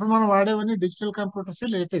computer. ఇప్పుడు మనం వాడేవన్నీ డిజిటల్ కంప్యూటర్స్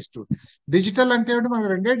లేటెస్ట్. డిజిటల్ అంటే ఏమిటి? మనకి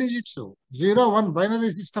రెండే డిజిట్స్, 0, 1 బైనరీ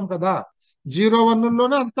సిస్టమ్ కదా. 0,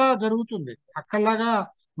 1 అంతా జరుగుతుంది. అక్కడలాగా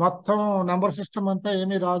మొత్తం నంబర్ సిస్టమ్ అంతా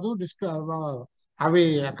ఏమీ రాదు. అవి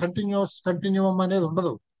కంటిన్యూమ్ అనేది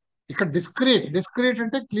ఉండదు. ఇక్కడ డిస్క్రీట్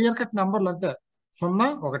అంటే క్లియర్ కట్ నంబర్లు అంతే. 0,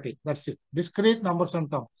 1 దట్స్ ఇట్. డిస్క్రీట్ నంబర్స్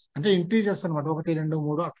అంటాం. అంటే ఇంటీజర్స్ అనమాట. 1, 2,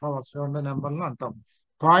 3 అట్లా వరుసగా ఉండే నెంబర్లు అంటాం.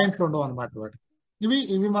 పాయింట్లు ఉండవు అనమాట వాటి. ఇవి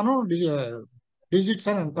ఇవి మనం డిజిట్స్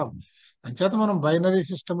అని అంటాం. అంచేత మనం బైనరీ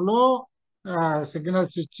సిస్టమ్ లో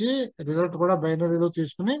సిగ్నల్స్ ఇచ్చి రిజల్ట్ కూడా బైనరీలో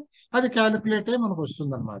తీసుకుని అది క్యాలిక్యులేట్ అయ్యి మనకు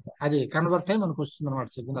వస్తుంది అనమాట. అది కన్వర్ట్ అయ్యి మనకు వస్తుంది అనమాట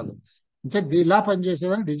సిగ్నల్. అంటే ఇలా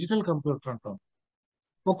పనిచేసేదని డిజిటల్ కంప్యూటర్ అంటాం.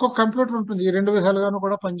 ఒక్కొక్క కంప్యూటర్ ఉంటుంది, ఈ రెండు విధాలుగాను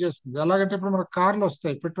కూడా పనిచేస్తుంది. ఎలాగంటే ఇప్పుడు మనకు కార్లు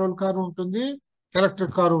వస్తాయి, పెట్రోల్ కారు ఉంటుంది,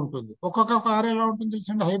 ఎలక్ట్రిక్ కారు ఉంటుంది. ఒక్కొక్క కారు ఎలా ఉంటుంది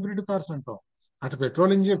తెలిసింది? హైబ్రిడ్ కార్స్ అంటాం. అటు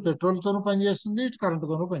పెట్రోల్ ఇంజిన్ పెట్రోల్ తోనూ పనిచేస్తుంది, ఇటు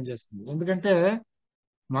కరెంటుతోనూ పనిచేస్తుంది. ఎందుకంటే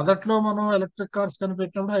మొదట్లో మనం ఎలక్ట్రిక్ కార్స్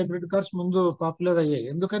కనిపెట్టినప్పుడు హైబ్రిడ్ కార్స్ ముందు పాపులర్ అయ్యాయి.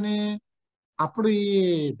 ఎందుకని? అప్పుడు ఈ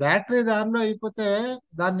బ్యాటరీ దారిలో అయిపోతే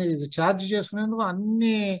దాన్ని ఛార్జ్ చేసుకునేందుకు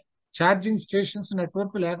అన్ని ఛార్జింగ్ స్టేషన్స్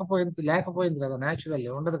నెట్వర్క్ లేకపోయింది కదా, న్యాచురల్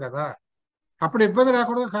ఉండదు కదా. అప్పుడు ఇబ్బంది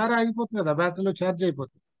రాకూడదు, కారు ఆగిపోతుంది కదా, బ్యాటరీలో ఛార్జ్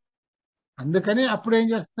అయిపోతుంది. అందుకని అప్పుడు ఏం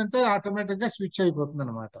చేస్తుందంటే ఆటోమేటిక్ గా స్విచ్ అయిపోతుంది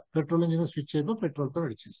అనమాట. పెట్రోల్ ఇంజిన్ స్విచ్ అయిపోయి పెట్రోల్ తో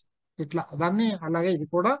నడిచేస్తుంది. ఇట్లా దాన్ని అలాగే ఇది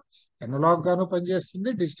కూడా ఎనలాగ్ గాను పనిచేస్తుంది,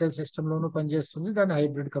 డిజిటల్ సిస్టమ్ లోను పనిచేస్తుంది. దాన్ని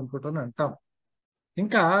హైబ్రిడ్ కంప్యూటర్ అని అంటాం.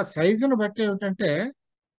 ఇంకా సైజును బట్టి ఏమిటంటే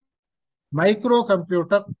micro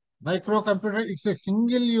computer. Micro computer it's a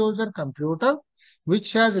single user computer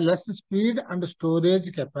which has less speed and storage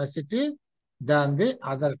capacity than the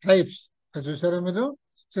other types. చూసారా మీరు?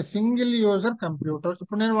 It's single user computer.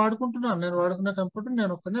 ఇప్పుడు నేను వాడుకుంటున్నాను, నేను వాడుకునే కంప్యూటర్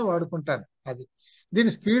నేను ఒక్కనే వాడుకుంటాను. అది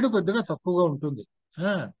దీని స్పీడ్ కొద్దిగా తక్కువగా ఉంటుంది.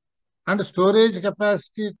 అండ్ స్టోరేజ్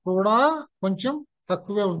కెపాసిటీ కూడా కొంచెం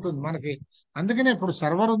తక్కువే ఉంటుంది మనకి. అందుకనే ఇప్పుడు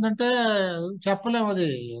సర్వర్ ఉందంటే చెప్పలేము అది.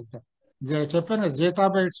 చెప్పాను కదా,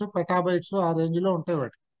 జేటాబైట్స్ పెటాబైట్స్ ఆ రేంజ్ లో ఉంటాయి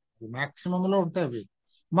వాటి. మాక్సిమం లో ఉంటాయి అవి.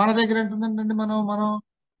 మన దగ్గర ఏంటుందంటే మనం మనం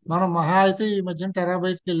మనం మహా అయితే ఈ మధ్యన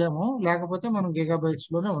టెరాబైట్కి వెళ్ళాము, లేకపోతే మనం గిగాబైట్స్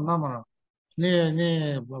లోనే ఉన్నాం మనం. నీ నీ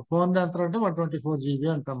ఫోన్ ఎంత అంటే 124 GB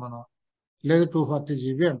అంటాం మనం, లేదు 240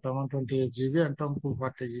 GB అంటాం, 128 GB అంటాం,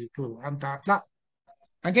 240 అంట అట్లా.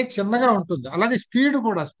 అంటే చిన్నగా ఉంటుంది. అలాగే స్పీడ్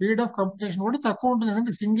కూడా, స్పీడ్ ఆఫ్ కంప్యూటేషన్ కూడా తక్కువ ఉంటుంది.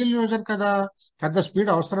 ఎందుకంటే సింగిల్ యూజర్ కదా, పెద్ద స్పీడ్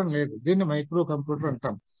అవసరం లేదు. దీన్ని మైక్రో కంప్యూటర్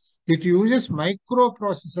అంటాం. ఇట్ యూజెస్ మైక్రో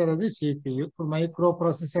ప్రాసెసర్ అది సిపియు. ఇప్పుడు మైక్రో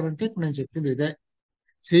ప్రాసెసర్ అంటే ఇప్పుడు నేను చెప్పింది ఇదే.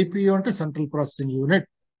 సిపియు అంటే central processing unit.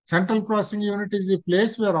 Central processing unit is the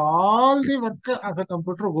place where all the work of a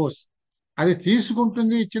computer goes. అది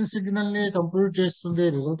తీసుకుంటుంది, ఇచ్చిన సిగ్నల్ ని కంప్యూట్ చేస్తుంది,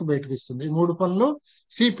 రిజల్ట్ బయటకు ఇస్తుంది. ఈ మూడు పనులు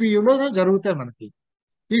సిపియులో జరుగుతాయి మనకి.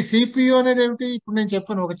 ఈ సిపియు అనేది ఏమిటి? ఇప్పుడు నేను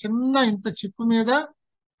చెప్పాను, ఒక చిన్న ఇంత చిప్ మీద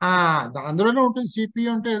ఆ అందులోనే ఉంటుంది. సిపియు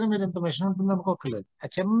అంటే ఏదో మీరు ఇంత మెషిన్ ఉంటుంది అనుకోకర్లేదు, ఆ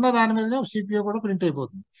చిన్న దాని మీదనే సిపియు కూడా ప్రింట్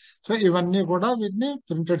అయిపోతుంది. సో ఇవన్నీ కూడా వీటిని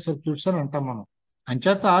ప్రింటెడ్ సర్క్యూట్స్ అని అంటాం మనం.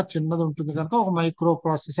 అంచేత చిన్నది ఉంటుంది కనుక ఒక మైక్రో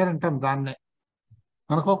ప్రాసెసర్ అంటాం దాన్నే.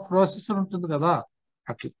 మనకు ఒక ప్రాసెసర్ ఉంటుంది కదా,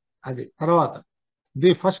 అట్లా. అది తర్వాత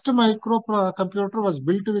the first micro computer was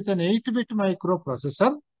built with an 8-bit micro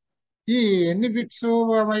processor. ఈ ఎన్ని బిట్స్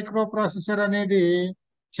మైక్రో ప్రాసెసర్ అనేది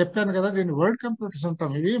చెప్పాను కదా, దీన్ని వర్డ్ కంప్యూటర్స్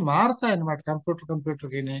అంటాం. ఇవి మారుతాయి అన్నమాట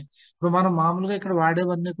కంప్యూటర్కి. ఇప్పుడు మనం మామూలుగా ఇక్కడ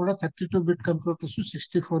వాడేవన్నీ కూడా 32-bit కంప్యూటర్స్,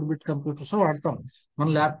 64-bit కంప్యూటర్స్ వాడతాం. మన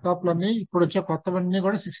ల్యాప్టాప్లన్నీ ఇప్పుడు వచ్చే కొత్తవన్నీ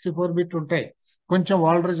కూడా 64-bit ఉంటాయి. కొంచెం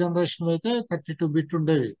ఓల్డర్ జనరేషన్ అయితే 32-bit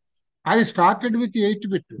ఉండేవి. అది started with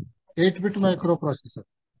 8-bit micro processor.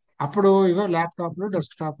 అప్పుడు ఇగో ల్యాప్టాప్లు,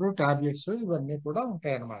 డెస్క్టాప్లు, టాబ్లెట్స్ ఇవన్నీ కూడా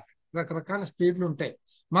ఉంటాయి అన్నమాట. రకరకాల స్పీడ్లు ఉంటాయి.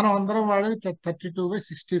 మనం అందరం వాడేది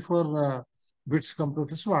 32/64 బిట్స్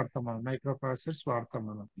కంప్యూటర్స్ వాడతాం మనం, మైక్రో ప్రాసెసర్స్ వాడతాం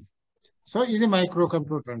మనం. సో ఇది మైక్రో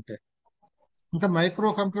కంప్యూటర్ అంటే. ఇంకా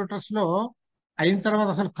మైక్రో కంప్యూటర్స్ లో అయిన తర్వాత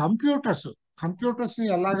అసలు కంప్యూటర్స్ కంప్యూటర్స్ ని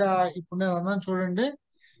ఎలాగా, ఇప్పుడు నేను అన్నాను చూడండి,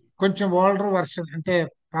 కొంచెం ఓల్డర్ వర్షన్ అంటే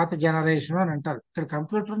పాత జనరేషన్ అని అంటారు. ఇక్కడ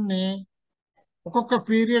కంప్యూటర్ ని ఒక్కొక్క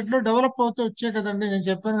పీరియడ్ లో డెవలప్ అవుతూ వచ్చాయి కదండి. నేను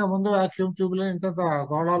చెప్పాను కదా ముందు, వాక్యూమ్ ట్యూబ్లో ఇంత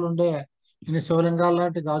గోళాలు ఉండే, ఇన్ని శివలింగాలు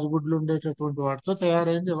లాంటి గాజుగుడ్లు ఉండేటటువంటి వాటితో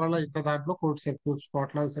తయారైంది. ఇవాళ ఇంత దాంట్లో కోటి సర్క్యూట్స్,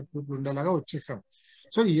 కోట్లాది సర్క్యూట్లు ఉండేలాగా వచ్చేసాం.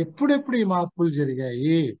 సో ఎప్పుడెప్పుడు ఈ మార్పులు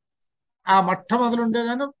జరిగాయి? ఆ మొట్టమొదలు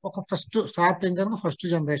ఉండేదాన్ని ఒక ఫస్ట్ స్టార్టింగ్ కనుక ఫస్ట్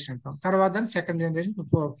జనరేషన్ అంటాం. తర్వాత దాన్ని second generation,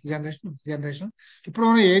 fourth generation, fifth generation. ఇప్పుడు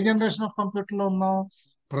మనం ఏ జనరేషన్ ఆఫ్ కంప్యూటర్ లో ఉన్నాం?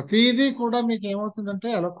 ప్రతిదీ కూడా మీకు ఏమవుతుందంటే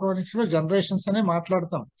ఎలక్ట్రానిక్స్ లో జనరేషన్స్ అనే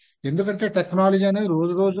మాట్లాడతాం. ఎందుకంటే టెక్నాలజీ అనేది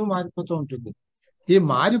రోజు రోజు మారిపోతూ ఉంటుంది. ఈ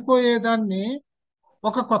మారిపోయేదాన్ని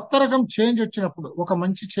ఒక కొత్త రకం చేంజ్ వచ్చినప్పుడు, ఒక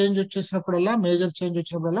మంచి చేంజ్ వచ్చేసినప్పుడల్లా, మేజర్ చేంజ్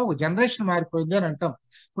వచ్చినప్పుడల్లా ఒక జనరేషన్ మారిపోయింది అని అంటాం.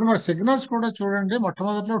 ఇప్పుడు మన సిగ్నల్స్ కూడా చూడండి,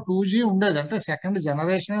 మొట్టమొదటిలో 2G ఉండేది, అంటే సెకండ్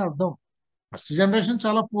జనరేషన్ అర్థం. ఫస్ట్ జనరేషన్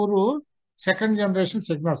చాలా పూరు, సెకండ్ జనరేషన్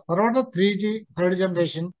సిగ్నల్స్. తర్వాత 3G, థర్డ్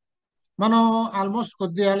జనరేషన్. మనం ఆల్మోస్ట్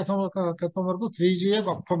కొద్ది ఏళ్ల క్రితం వరకు 3G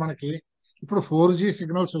గొప్ప మనకి. ఇప్పుడు 4G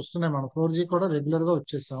సిగ్నల్స్ వస్తున్నాయి. మనం 4G కూడా రెగ్యులర్ గా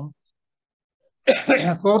వచ్చేసాం.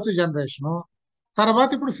 ఫోర్త్ జనరేషన్ తర్వాత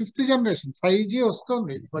ఇప్పుడు ఫిఫ్త్ జనరేషన్ 5G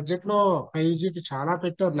వస్తుంది. బడ్జెట్ లో 5Gకి చాలా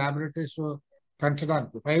పెట్టారు ల్యాబొరేటరీస్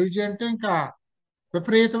పెంచడానికి. 5G అంటే ఇంకా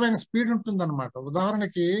విపరీతమైన స్పీడ్ ఉంటుంది అనమాట.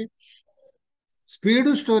 ఉదాహరణకి స్పీడ్,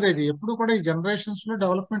 స్టోరేజ్ ఎప్పుడు కూడా ఈ జనరేషన్స్ లో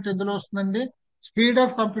డెవలప్మెంట్ ఎందులో వస్తుందండి? Speed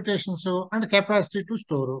of computations and capacity to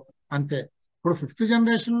store, అంతే. ఇప్పుడు ఫిఫ్త్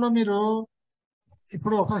జనరేషన్ లో మీరు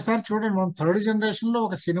ఇప్పుడు ఒకసారి చూడండి, మనం థర్డ్ జనరేషన్ లో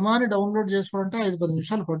ఒక సినిమాని డౌన్లోడ్ చేసుకోవాలంటే 5-10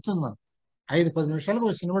 నిమిషాలు పడుతుంది మనకు. 5-10 నిమిషాలకు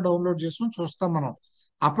ఒక సినిమా డౌన్లోడ్ చేసుకుని చూస్తాం మనం.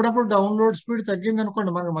 అప్పుడప్పుడు డౌన్లోడ్ స్పీడ్ తగ్గింది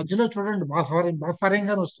అనుకోండి, మనకి మధ్యలో చూడండి బఫరింగ్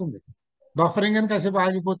అని వస్తుంది. బఫరింగ్ అని కాసేపు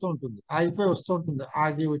ఆగిపోతూ ఉంటుంది, ఆగిపోయి వస్తూ ఉంటుంది,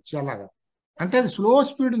 ఆగి వచ్చి అలాగా. అంటే అది స్లో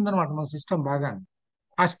స్పీడ్ ఉందన్నమాట మన సిస్టమ్ బాగా.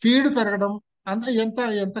 ఆ స్పీడ్ పెరగడం, అంటే ఎంత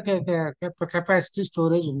ఎంత కెపాసిటీ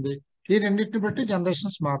స్టోరేజ్ ఉంది, ఈ రెండింటిని బట్టి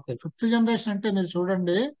జనరేషన్స్ మారుతాయి. ఫిఫ్త్ జనరేషన్ అంటే మీరు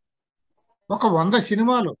చూడండి, ఒక 100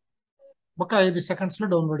 సినిమాలు ఒక 5 seconds లో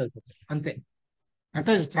డౌన్లోడ్ అయిపోతాయి అంతే.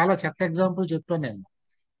 అంటే చాలా చెత్త ఎగ్జాంపుల్ చెప్పాను నేను.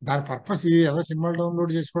 దాని పర్పస్ ఇది ఏదో సినిమాలు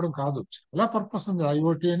డౌన్లోడ్ చేసుకోవడం కాదు, చాలా పర్పస్ ఉంది.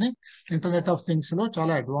 ఐఓటీ అని, ఇంటర్నెట్ ఆఫ్ థింగ్స్ లో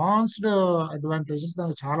చాలా అడ్వాన్స్డ్ అడ్వాంటేజెస్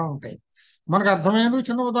దానికి చాలా ఉంటాయి. మనకు అర్థమయ్యేందుకు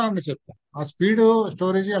చిన్న ఉదాహరణ చెప్పాను. ఆ స్పీడ్,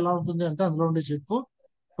 స్టోరేజ్ ఎలా ఉంటుంది అంటే, అందులో ఉండే చెప్పు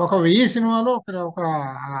ఒక 1000 సినిమాలు ఒక ఒక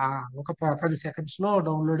ఒక 10 seconds లో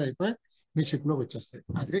డౌన్లోడ్ అయిపోయి మీ చిప్ లోకి వచ్చేస్తాయి.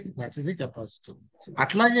 అది దట్ ఇస్ ది కెపాసిటీ.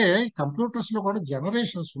 అట్లాగే కంప్యూటర్స్ లో కూడా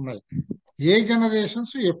జనరేషన్స్ ఉన్నాయి. ఏ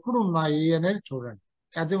జనరేషన్స్ ఎప్పుడు ఉన్నాయి అనేది చూడండి,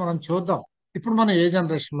 అది మనం చూద్దాం. ఇప్పుడు మనం ఏ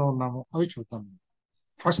జనరేషన్ లో ఉన్నాము అవి చూద్దాం.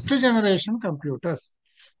 First generation computers.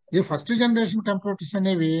 ఈ ఫస్ట్ జనరేషన్ కంప్యూటర్స్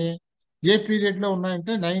అనేవి ఏ పీరియడ్ లో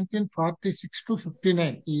ఉన్నాయంటే 1946 to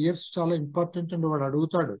 1959. ఈ ఇయర్స్ చాలా ఇంపార్టెంట్ అండి. వాడు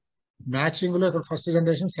అడుగుతాడు మ్యాచింగ్ లో, ఇక్కడ first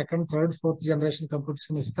generation, second, third, fourth generation computers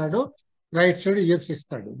ఇస్తాడు, రైట్ సైడ్ ఇయర్స్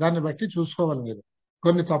ఇస్తాడు. దాన్ని బట్టి చూసుకోవాలి మీరు.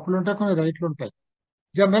 కొన్ని తప్పులు ఉంటాయి, కొన్ని రైట్లు ఉంటాయి.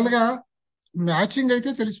 జనరల్ గా మ్యాచింగ్ అయితే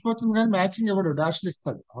తెలిసిపోతుంది, కానీ మ్యాచింగ్ ఇవ్వడు, డాష్లు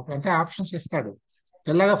ఇస్తాడు, అంటే ఆప్షన్స్ ఇస్తాడు.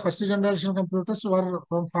 ఎలాగా first generation computers were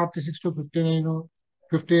from 46 to 59,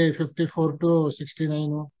 54 to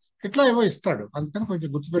 69, ఇట్లా ఏవో ఇస్తాడు. అందుకని కొంచెం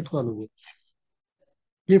గుర్తుపెట్టుకోవాలి ఇవి.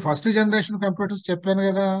 ఈ ఫస్ట్ జనరేషన్ కంప్యూటర్స్ చెప్పాను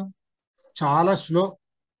కదా, చాలా స్లో,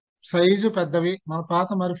 సైజు పెద్దవి. మన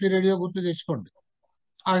పాత మర్ఫీ రేడియో గుర్తు తెచ్చుకోండి,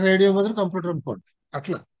 ఆ రేడియో బదులు కంప్యూటర్ అనుకోండి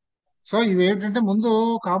అట్లా. సో ఇవి ఏంటంటే ముందు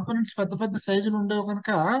కాంపోనెంట్స్ పెద్ద పెద్ద సైజులు ఉండేవి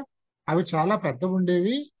కనుక అవి చాలా పెద్దవి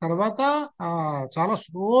ఉండేవి. తర్వాత ఆ చాలా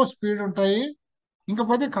స్లో స్పీడ్ ఉంటాయి.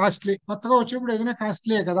 ఇంకపోతే కాస్ట్లీ, కొత్తగా వచ్చేప్పుడు ఏదైనా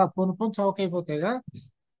కాస్ట్లీయే కదా, పోను పోను చౌకైపోతాయిగా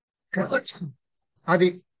అది.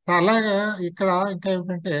 అలాగా ఇక్కడ ఇంకా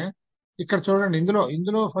ఏమిటంటే, ఇక్కడ చూడండి,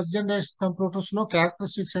 ఇందులో ఫస్ట్ జనరేషన్ కంప్యూటర్స్ లో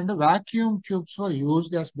క్యారెక్టరిస్టిక్స్ అంటే vacuum tubes for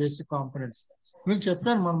used as basic components. మీకు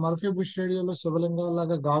చెప్పాను, మన మర్ఫీ బుష్ రేడియోలో శివలింగాల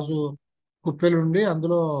లాగా గాజు కుప్పెలు ఉండి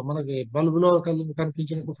అందులో మనకి బల్బులో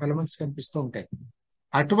కనిపించిన ఫిలమెంట్స్ కనిపిస్తూ ఉంటాయి.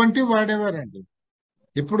 అటువంటివి వాడేవారండి.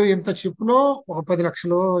 ఇప్పుడు ఇంత చిప్ లో ఒక 10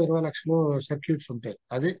 లక్షలు 20 లక్షలు సర్క్యూట్స్ ఉంటాయి.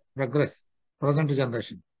 అది progress, present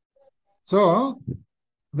generation. So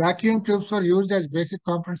vacuum tubes are used as basic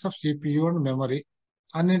components of CPU and memory.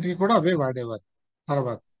 అన్నింటికి కూడా అవే వాడేవారు.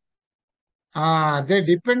 తర్వాత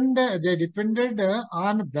they depended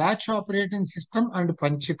on batch operating system and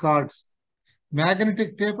punch cards.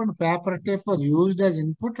 Magnetic tape and paper tape are used as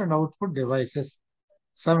input and output devices.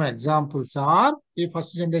 Some examples are, ఈ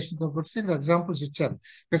first generation computers ఇక్కడ examples ఇచ్చారు.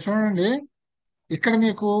 ఇక్కడ చూడండి, ఇక్కడ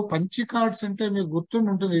మీకు పంచి కార్డ్స్ అంటే మీకు గుర్తుండి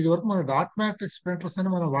ఉంటుంది, ఇది వరకు మన డాట్ మ్యాట్రిక్స్ ప్రింటర్స్ అని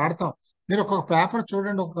మనం వాడతాం. మీరు ఒక పేపర్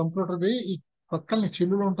చూడండి, ఒక కంప్యూటర్ది, ఈ పక్కన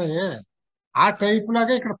చిల్లులు ఉంటాయే, ఆ టైప్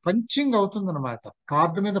లాగా ఇక్కడ పంచింగ్ అవుతుంది అనమాట.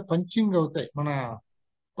 కార్డు మీద పంచింగ్ అవుతాయి. మన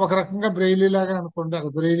ఒక రకంగా బ్రెయిలీ లాగా అనుకోండి.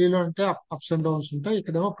 బ్రెయిలీలో అంటే అప్స్ అండ్ డౌన్స్ ఉంటాయి,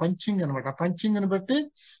 ఇక్కడేమో పంచింగ్ అనమాట. పంచింగ్ ని బట్టి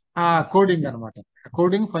ఆ కోడింగ్ అనమాట.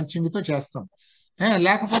 కోడింగ్ పంచింగ్ తో చేస్తాం.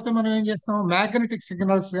 లేకపోతే మనం ఏం చేస్తాం, మ్యాగ్నెటిక్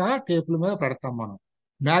సిగ్నల్స్ గా టేపుల మీద పెడతాం మనం.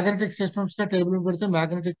 మ్యాగ్నెటిక్ సిస్టమ్స్ గా టేబుల్ మీద పెడితే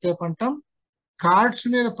మ్యాగ్నెటిక్ టేప్ అంటాం. కార్డ్స్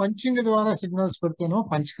మీద పంచింగ్ ద్వారా సిగ్నల్స్ పెడితేనో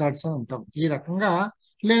పంచ్ కార్డ్స్ అని అంటాం. ఈ రకంగా.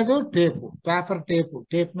 లేదు టేపు, పేపర్ టేపు,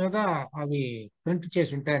 టేప్ మీద అవి ప్రింట్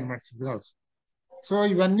చేసి ఉంటాయి అన్నమాట సిగ్నల్స్. సో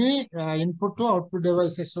ఇవన్నీ ఇన్పుట్ అవుట్పుట్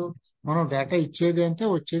డివైసెస్. మనం డేటా ఇచ్చేది అంటే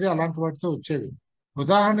వచ్చేది అలాంటి వాటితో వచ్చేది.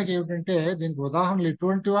 ఉదాహరణకి ఏమిటంటే, దీనికి ఉదాహరణలు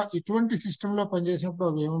ఇటువంటి సిస్టమ్ లో పనిచేసినప్పుడు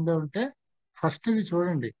అవి ఏముండేవంటే, ఫస్ట్ ఇది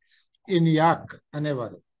చూడండి, ఇనియాక్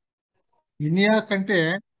అనేవారు. ఇనియాక్ అంటే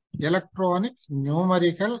electronic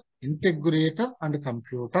numerical integrator and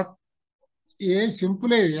computer. ఏం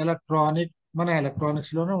సింపుల్, ఎలక్ట్రానిక్, మన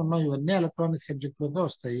ఎలక్ట్రానిక్స్ లోనే ఉన్నాం, ఇవన్నీ ఎలక్ట్రానిక్ సబ్జెక్ట్ లోనే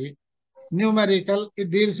వస్తాయి. Numerical, it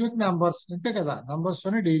deals with numbers, అంతే కదా, నంబర్స్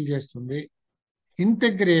తోనే డీల్ చేస్తుంది.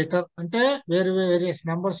 ఇంటిగ్రేటర్ అంటే వేరియస్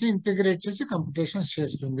నంబర్స్ ఇంటిగ్రేట్ చేసి కంప్యూటేషన్స్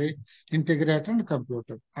చేస్తుంది. ఇంటిగ్రేటర్ అండ్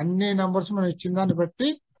కంప్యూటర్, అన్ని నంబర్స్ మనం ఇచ్చిన దాన్ని బట్టి,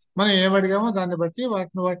 మనం ఏమడిగామో దాన్ని బట్టి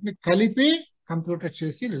వాటిని కలిపి కంప్యూటర్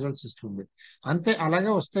చేసి రిజల్ట్స్ ఇస్తుంది. అంతే,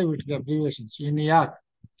 అలాగే వస్తాయి వీటికి abbreviations. ఇనియాక్,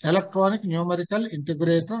 electronic numerical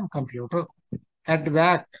integrator and computer.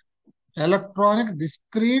 అడ్వాక్, electronic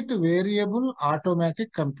discrete variable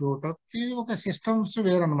automatic computer. ఇది ఒక సిస్టమ్స్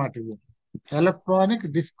వేరన్నమాట ఇవి. Electronic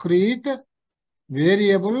discrete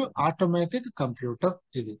variable automatic computer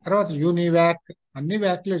ఇది. తర్వాత యూనివాక్, అన్ని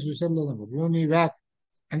వ్యాక్లే చూసారు లేదండి. యూనివాక్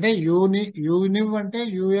అంటే యూనివ్ అంటే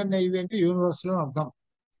యుఎన్ఐవి అంటే యూనివర్సల్ అని అర్థం.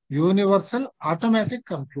 Universal automatic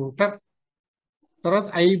computer. తర్వాత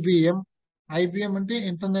ఐబిఎం, ఐబిఎం అంటే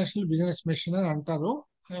ఇంటర్నేషనల్ బిజినెస్ మెషిన్ అని అంటారు.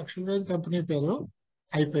 యాక్చువల్గా కంపెనీ పేరు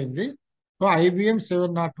అయిపోయింది. సో IBM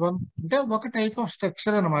 701 అంటే ఒక టైప్ ఆఫ్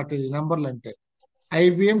స్ట్రక్చర్ అనమాట, ఇది నంబర్లు అంటే.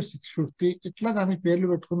 IBM 650, ఇట్లా దానికి పేర్లు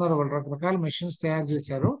పెట్టుకున్నారు. వాళ్ళు రకరకాల మెషిన్స్ తయారు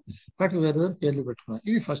చేశారు, బట్ వేరే వేరే పేర్లు పెట్టుకున్నారు.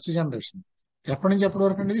 ఇది ఫస్ట్ జనరేషన్. ఎప్పటి నుంచి ఎప్పటి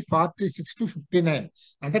వరకు అనేది 46 to 59.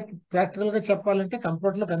 అంటే ప్రాక్టికల్ గా చెప్పాలంటే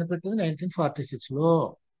కంప్యూటర్ లో కనిపెట్టింది 1946 లో.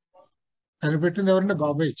 కనిపెట్టింది ఎవరంటే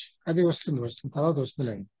బాబేజ్. అది వస్తుంది తర్వాత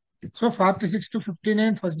వస్తుందండి. సో 46 to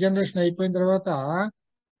 59 ఫస్ట్ జనరేషన్ అయిపోయిన తర్వాత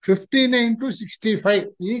 59 to 65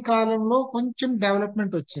 ఈ కాలంలో కొంచెం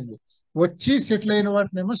డెవలప్మెంట్ వచ్చింది. వచ్చి సెటిల్ అయిన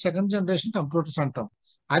వాటినేమో సెకండ్ జనరేషన్ కంప్యూటర్స్ అంటాం.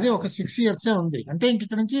 అది ఒక 6 years ఉంది. అంటే ఇంక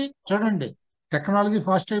ఇక్కడ నుంచి చూడండి, టెక్నాలజీ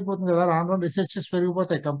ఫాస్ట్ అయిపోతుంది కదా, రాను రాను రీసెర్చెస్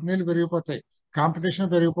పెరిగిపోతాయి, కంపెనీలు పెరిగిపోతాయి, కాంపిటీషన్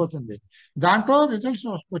పెరిగిపోతుంది, దాంట్లో రిజల్ట్స్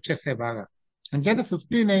వచ్చేస్తాయి బాగా. అంచేత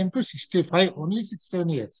 59 to 65, ఓన్లీ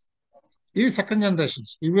 6-7 years. ఇది సెకండ్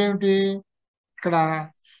జనరేషన్స్. ఇవేమిటి ఇక్కడ,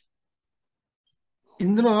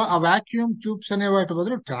 ఇందులో ఆ వాక్యూమ్ ట్యూబ్స్ అనే వాటి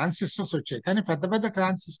బదులు ట్రాన్సిస్టర్స్ వచ్చాయి. కానీ పెద్ద పెద్ద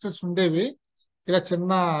ట్రాన్సిస్టర్స్ ఉండేవి, ఇలా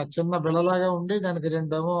చిన్న చిన్న బిళ్ళలాగా ఉండి దానికి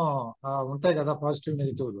రెండేమో ఉంటాయి కదా పాజిటివ్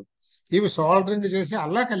నెగిటివ్లు. ఇవి సోల్డరింగ్ చేసి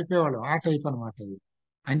అలా కలిపేవాళ్ళు, ఆ టైప్ అనమాట ఇది.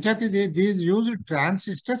 అంచేత these use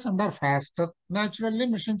transistors and are faster. Naturally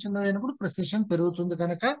machine చిన్నదైనప్పుడు precision పెరుగుతుంది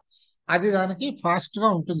కనుక అది దానికి ఫాస్ట్ గా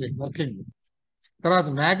ఉంటుంది వర్కింగ్. తర్వాత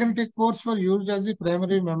magnetic course for used as the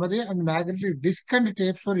primary memory and magnetic disc and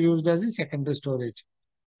tapes for used as the secondary storage.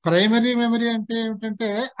 Primary memory అంటే ఏమిటంటే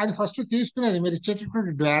అది ఫస్ట్ తీసుకునేది, మీరు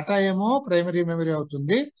ఇచ్చేటటువంటి డేటా ఏమో ప్రైమరీ మెమరీ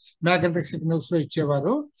అవుతుంది, మ్యాగ్నెటిక్ సిగ్నల్స్ లో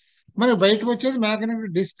ఇచ్చేవారు. మనకి బయటకు వచ్చేది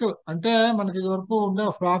మ్యాగ్నెటిక్ డిస్క్. అంటే మనకి ఇది వరకు ఉండే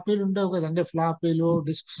ఫ్లాపీలు ఉండేవి కదండి, ఫ్లాపీలు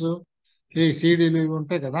డిస్క్స్, ఈ సీడీలు ఇవి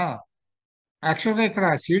ఉంటాయి కదా. యాక్చువల్ గా ఇక్కడ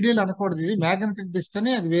సీడీలు అనకూడదు, ఇది మ్యాగ్నెటిక్ డిస్క్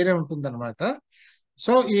అని అది వేరే ఉంటుంది అనమాట.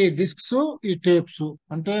 సో ఈ డిస్క్స్, ఈ టేప్స్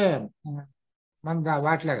అంటే మన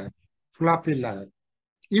వాటిలాగా ఫ్లాపీ లాగా,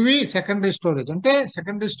 ఇవి సెకండరీ స్టోరేజ్. అంటే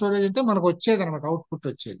సెకండరీ స్టోరేజ్ అంటే మనకు వచ్చేది అనమాట, అవుట్పుట్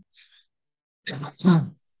వచ్చేది.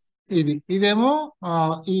 ఇదేమో ఆ,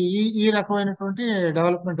 ఈ ఈ ఈ రకమైనటువంటి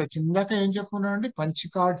డెవలప్మెంట్ వచ్చింది. ఇందాక ఏం చెప్పుకున్నామండి, పంచ్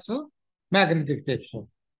కార్డ్స్, మ్యాగ్నెటిక్ టేప్స్.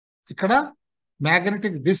 ఇక్కడ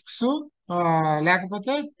మ్యాగ్నెటిక్ డిస్క్స్,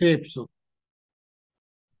 లేకపోతే టేప్స్.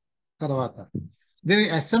 తర్వాత దీని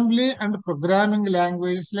assembly and programming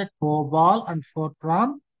languages like కోబాల్ and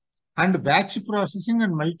Fortran and batch processing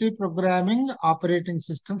and multi programming operating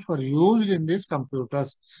systems for used in these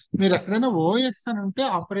computers. మీరు ఎక్కడైనా ఓఎస్ అని ఉంటే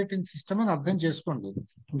ఆపరేటింగ్ సిస్టమ్ అని అర్థం చేసుకోండి.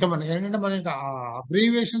 ఇంకా మనకి ఏంటంటే మనకి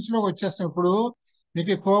అబ్రీవియేషన్స్ లో వచ్చేస్తాం. ఇప్పుడు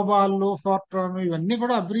మీకు కోబాల్, ఫోర్ట్రాన్ ఇవన్నీ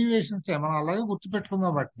కూడా అబ్రీవియేషన్స్, మనం అలాగే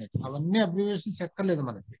గుర్తుపెట్టుకుందాం వాటిని, అవన్నీ అబ్రీవియేషన్స్ ఎక్కర్లేదు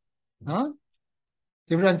మనకి. ఆ?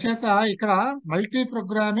 ఇప్పుడు అంచేత ఇక్కడ multi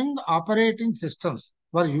programming operating systems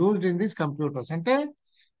were used in these computers అంటే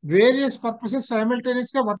వేరియస్ పర్పసెస్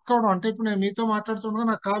సైమల్టేనియస్ గా వర్క్ అవడం. అంటే ఇప్పుడు నేను మీతో మాట్లాడుతుండగా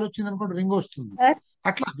నాకు కాల్ వచ్చింది అనుకోండి, రింగ్ వస్తుంది,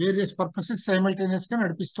 అట్లా వేరియస్ పర్పసెస్ సైమల్టేనియస్ గా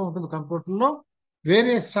నడిపిస్తూ ఉంటుంది కంప్యూటర్ లో.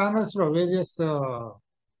 వేరియస్ ఛానల్స్ లో, వేరియస్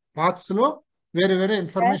పాత్స్ లో వేరే వేరే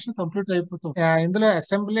ఇన్ఫర్మేషన్ కంప్లీట్ అయిపోతుంది. ఇందులో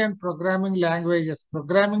assembly and programming languages.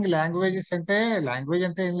 Programming languages అంటే లాంగ్వేజ్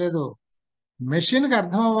అంటే ఏం లేదు, మెషిన్ కి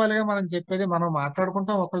అర్థం అవ్వాలిగా మనం చెప్పేది. మనం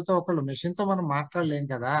మాట్లాడుకుంటాం ఒకరితో ఒకళ్ళు, మెషిన్ తో మనం మాట్లాడలేం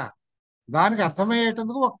కదా. దానికి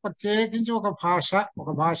అర్థమయ్యేటందుకు ఒక ప్రత్యేకించి ఒక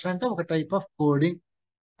భాష అంటే ఒక టైప్ ఆఫ్ కోడింగ్.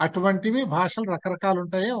 అటువంటివి భాషలు రకరకాలు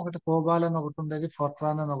ఉంటాయి. ఒకటి కోబాల్ అని ఒకటి ఉండేది,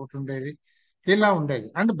 ఫోర్ట్రాన్ అని ఒకటి ఉండేది, ఇలా ఉండేది.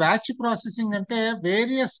 అండ్ బ్యాచ్ ప్రాసెసింగ్ అంటే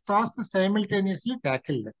వేరియస్ టాస్క్ సైమిల్టేనియస్లీ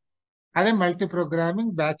ట్యాకిల్డ్. అదే మల్టీ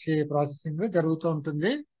ప్రోగ్రామింగ్ బ్యాచ్ ప్రాసెసింగ్ జరుగుతూ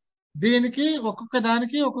ఉంటుంది. దీనికి ఒక్కొక్క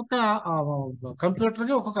దానికి ఒక్కొక్క కంప్యూటర్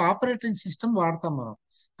కి ఒక్కొక్క ఆపరేటింగ్ సిస్టమ్ వాడతాం మనం.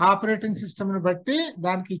 ఆపరేటింగ్ సిస్టమ్ ని బట్టి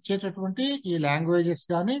దానికి ఇచ్చేటటువంటి ఈ లాంగ్వేజెస్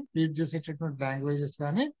కానీ, ఫీడ్ చేసేటటువంటి లాంగ్వేజెస్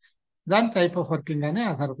కానీ, దాని టైప్ ఆఫ్ వర్కింగ్ కానీ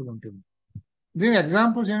ఆధారపడి ఉంటుంది. దీని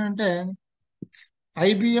ఎగ్జాంపుల్స్ ఏంటంటే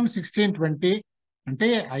IBM 1620. అంటే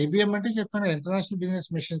IBM అంటే చెప్పాను, ఇంటర్నేషనల్ బిజినెస్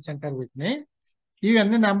మెషిన్స్ అంటారు వీటిని.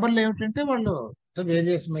 ఇవన్నీ నెంబర్లు ఏమిటంటే వాళ్ళు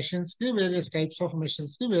వేరియస్ మెషిన్స్ కి, వేరియస్ టైప్స్ ఆఫ్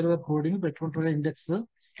మెషిన్స్ కి వేరే కోడింగ్ పెట్టుకుంటారు,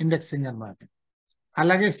 ఇండెక్సింగ్ అన్నమాట.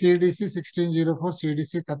 అలాగే CDC 1604,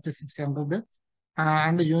 CDC 3600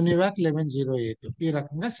 అండ్ యూనివాక్ 1108, ఈ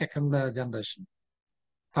రకంగా సెకండ్ జనరేషన్.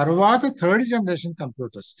 తర్వాత థర్డ్ జనరేషన్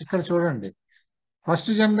కంప్యూటర్స్. ఇక్కడ చూడండి,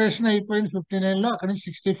 ఫస్ట్ జనరేషన్ అయిపోయింది 59 లో, అక్కడి నుంచి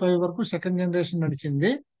 65 వరకు సెకండ్ జనరేషన్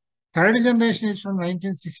నడిచింది. Third generation is from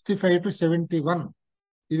 1965 to 71.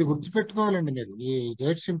 ఇది గుర్తుపెట్టుకోవాలండి మీరు, ఈ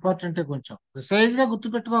డేట్స్ ఇంపార్టెంట్. కొంచెం ప్రిసైజ్ గా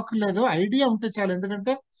గుర్తుపెట్టుకోకర్లేదు, ఐడియా ఉంటే చాలు.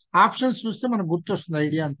 ఎందుకంటే ఆప్షన్స్ చూస్తే మనకు గుర్తొస్తుంది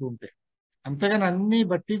ఐడియా అంటూ ఉంటే, అంతేగాని అన్ని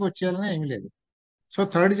బట్టీకి వచ్చేయాలని ఏమీ లేదు. So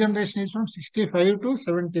third generation is from 65 to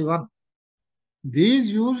 71. These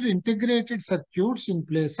used integrated circuits in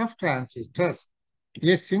place of transistors.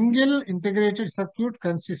 A single integrated circuit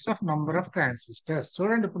consists of number of transistors.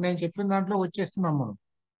 చూడండి, ఇప్పుడు నేను చెప్పిన దాంట్లో వచ్చేస్తున్నాం మనం.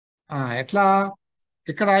 ఎట్లా,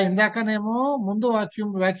 ఇక్కడ ఇందాకనేమో ముందు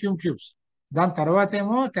వాక్యూమ్ ట్యూబ్స్, దాని తర్వాత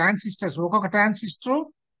ఏమో ట్రాన్సిస్టర్స్. ఒక్కొక్క ట్రాన్సిస్టర్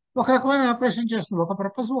ఒక రకమైన ఆపరేషన్ చేస్తుంది, ఒక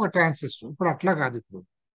పర్పస్ ఒక ట్రాన్సిస్టర్. ఇప్పుడు అట్లా కాదు. ఇప్పుడు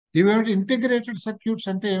ఇవేమిటి ఇంటిగ్రేటెడ్ సర్క్యూట్స్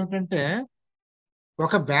అంటే ఏమిటంటే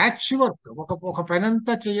ఒక బ్యాచ్ వర్క్, ఒక పని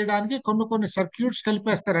అంతా చేయడానికి కొన్ని సర్క్యూట్స్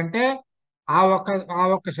కలిపేస్తారంటే ఆ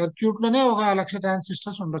ఒక్క సర్క్యూట్ లోనే 1,00,000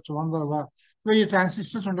 ట్రాన్సిస్టర్స్ ఉండొచ్చు, 1,000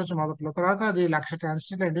 ట్రాన్సిస్టర్స్ ఉండొచ్చు మొదట్లో. తర్వాత అది 1,00,000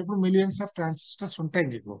 ట్రాన్సిస్టర్ అంటే ఇప్పుడు మిలియన్స్ ఆఫ్ ట్రాన్సిస్టర్స్ ఉంటాయి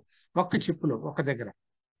మీకు ఒక్క చిప్ లో, ఒక దగ్గర.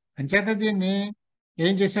 అంచేత దీన్ని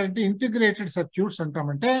ఏం చేశారంటే integrated circuits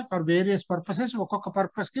అంటామంటే for various purposes, ఒక్కొక్క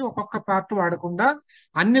పర్పస్ కి ఒక్కొక్క పార్ట్ వాడకుండా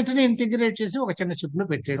అన్నిటినీ ఇంటిగ్రేట్ చేసి ఒక చిన్న చిప్ లో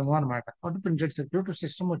పెట్టేయడము అనమాట. ప్రింటెడ్ సర్క్యూట్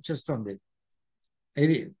సిస్టమ్ వచ్చేస్తుంది.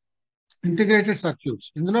 ఇది ఇంటిగ్రేటెడ్ సర్క్యూట్స్.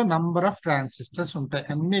 ఇందులో నంబర్ ఆఫ్ ట్రాన్సిస్టర్స్ ఉంటాయి,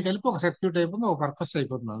 అన్ని కలిపి ఒక సర్క్యూట్ అయిపోతుంది, ఒక పర్పస్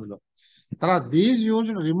అయిపోతుంది అందులో. తర్వాత these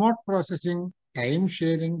used remote processing, time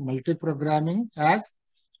sharing, multi programming as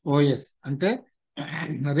OS. అంటే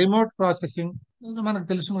రిమోట్ ప్రాసెసింగ్ మనకు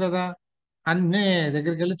తెలుసు కదా, అన్ని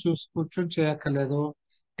దగ్గరికి వెళ్ళి కూర్చొని చేయక్కర్లేదు.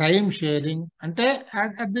 టైమ్ షేరింగ్ అంటే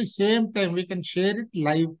at the same time we can share it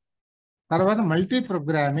live. తర్వాత మల్టీ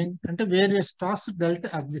ప్రోగ్రామింగ్ అంటే various task dwelt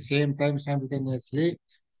at the same time simultaneously.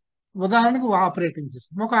 ఉదాహరణకు ఆపరేటింగ్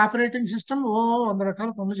సిస్టమ్, ఒక ఆపరేటింగ్ సిస్టమ్ 100 రకాల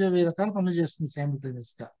పనులు 1000 రకాల పనులు చేస్తుంది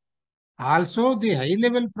సైమిల్టేనియస్ గా. Also the high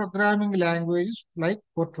level programming language like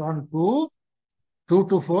Fortran 2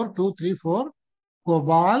 224,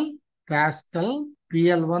 COBOL, Pascal,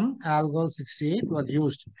 PL1, ALGOL 68 were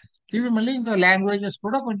used. ఇవి మళ్ళీ ఇంకా లాంగ్వేజెస్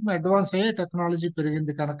కూడా కొంచెం అడ్వాన్స్ అయ్యే టెక్నాలజీ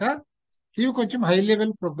పెరిగింది కనుక ఇవి కొంచెం హై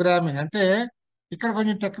లెవెల్ ప్రోగ్రామింగ్ అంటే ఇక్కడ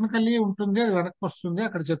కొంచెం టెక్నికల్లీ ఉంటుంది, అది వెనక్కి వస్తుంది.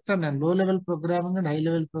 అక్కడ చెప్తాను నేను లో level programming and high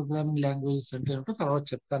level programming languages అంటే ఏమిటో తర్వాత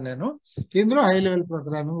చెప్తాను నేను. ఇందులో హై లెవెల్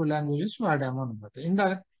ప్రోగ్రామింగ్ లాంగ్వేజెస్ వాడాము అనమాట.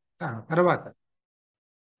 తర్వాత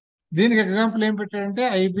దీనికి ఎగ్జాంపుల్ ఏం పెట్టారంటే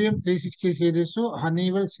IBM 360 series,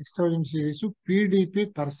 Honeywell 6000 series, PDP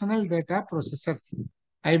personal data processors.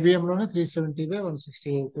 IBM లోనే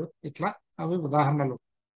 370/168 ఇట్లా అవి ఉదాహరణలు.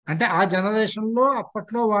 అంటే ఆ జనరేషన్ లో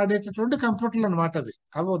అప్పట్లో వాడేటటువంటి కంప్యూటర్లు అనమాట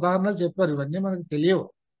అవి ఉదాహరణలు చెప్పారు. ఇవన్నీ మనకు తెలియవు.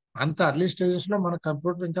 అంత అర్లీ స్టేజెస్ లో మన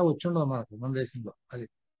కంప్యూటర్ ఇంకా వచ్చి ఉండదు మనకు మన దేశంలో. అది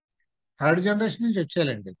థర్డ్ జనరేషన్ నుంచి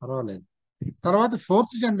వచ్చేయాలండి, పర్వాలేదు. తర్వాత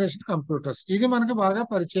ఫోర్త్ జనరేషన్ కంప్యూటర్స్, ఇది మనకు బాగా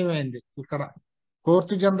పరిచయం అయింది ఇక్కడ.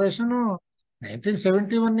 ఫోర్త్ జనరేషన్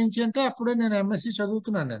 1971 నుంచి అంటే అప్పుడే నేను MSc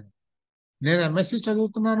చదువుతున్నాను. నేను MSc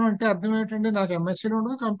చదువుతున్నాను అంటే అర్థం ఏంటంటే నాకు MScలో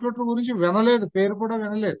ఉండదు, కంప్యూటర్ గురించి వినలేదు, పేరు కూడా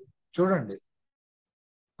వినలేదు. చూడండి,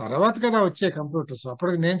 తర్వాత కదా వచ్చే కంప్యూటర్స్.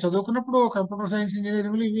 అప్పటికి నేను చదువుకున్నప్పుడు కంప్యూటర్ సైన్స్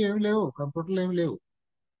ఇంజనీరింగ్లు ఇవి ఏమి లేవు, కంప్యూటర్లు ఏమి లేవు.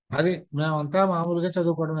 అది మేమంతా మామూలుగా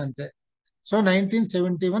చదువుకోవడం అంతే. సో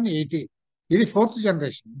 1971-80 ఇది fourth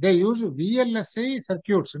generation. They use VLSI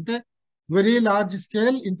circuits, అంటే very large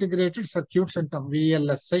scale integrated circuits అంటాం.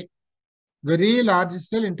 VLSI very large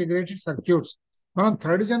scale integrated circuits. మనం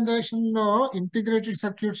థర్డ్ జనరేషన్ లో ఇంటిగ్రేటెడ్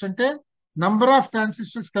సర్క్యూట్స్ అంటే నంబర్ ఆఫ్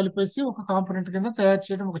ట్రాన్సిస్టర్స్ కలిపేసి ఒక కాంపోనెంట్ కింద తయారు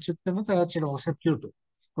చేయడం, ఒక చిప్ కింద తయారు చేయడం.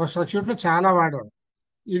 ఒక సర్క్యూట్ లో చాలా వాడడం.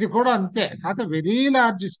 ఇది కూడా అంతే, కాకపోతే వెరీ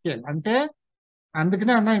లార్జ్ స్కేల్. అంటే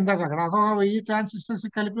అందుకనే అన్నా ఇందాక అక్కడ ఒక 1000 ట్రాన్సిస్టర్స్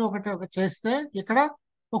కలిపి ఒకటి చేస్తే ఇక్కడ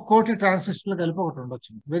 1 కోటి ట్రాన్సిస్టర్లు కలిపి ఒకటి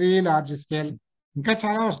ఉండొచ్చు. Very large scale. ఇంకా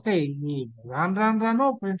చాలా వస్తాయి. ఈ రాను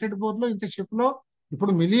ప్రింటెడ్ బోర్డ్ లో ఇంత చిప్ లో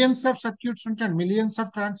ఇప్పుడు మిలియన్స్ ఆఫ్ సర్క్యూట్స్ ఉంటాయి, మిలియన్స్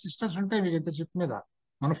ఆఫ్ ట్రాన్సిస్టర్స్ ఉంటాయి మీకు ఇంత చిప్ మీద.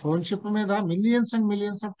 మన ఫోన్ చిప్ మీద millions and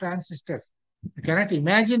millions of transistors. You cannot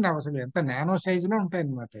imagine అసలు ఎంత నానో సైజ్ లో ఉంటాయి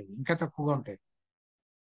అనమాట. ఇంకా తక్కువగా ఉంటాయి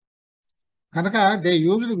కనుక they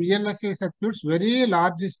used VLSI circuits, very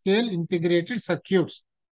large scale integrated circuits.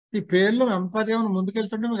 ఈ పేర్లు వెంపదేమని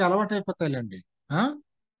ముందుకెళ్తుంటే మీకు అలవాటు అయిపోతాయిలేండి.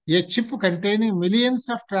 ఏ chip containing millions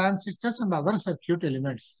of transistors and other circuit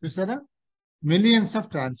elements. చూసారా, millions of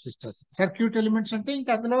transistors. Circuit elements అంటే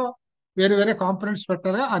ఇంకా అందులో వేరే వేరే కాంపోనెంట్స్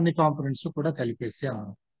పెట్టారా, అన్ని కాంపోనెంట్స్ కూడా కలిపేసి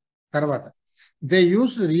అన్నాం. తర్వాత they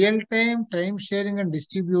use time sharing and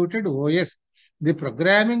distributed OS. The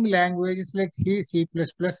programming languages like C, C++,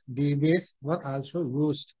 DBase were also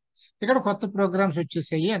used. ఇక్కడ కొత్త ప్రోగ్రామ్స్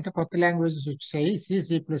వచ్చేసాయి, అంటే కొత్త లాంగ్వేజెస్ వచ్చేసాయి. C++.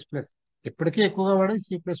 ఇప్పటికీ ఎక్కువగా వాడేది C++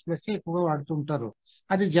 ఎక్కువగా వాడుతుంటారు.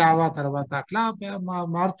 అది జావా తర్వాత అట్లా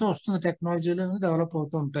మారుతూ వస్తుంది, టెక్నాలజీలో డెవలప్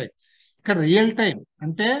అవుతూ ఉంటాయి. ఇక్కడ రియల్ టైం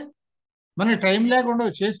అంటే మన టైం లేకుండా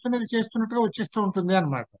చేస్తున్నట్టుగా వచ్చేస్తూ ఉంటుంది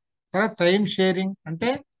అనమాట. తర్వాత టైం షేరింగ్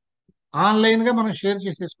అంటే ఆన్లైన్ గా మనం షేర్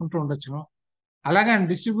చేసేసుకుంటూ ఉండొచ్చును. అలాగే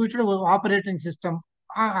డిస్ట్రిబ్యూటెడ్ ఆపరేటింగ్ సిస్టమ్.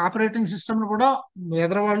 ఆ ఆపరేటింగ్ సిస్టమ్ కూడా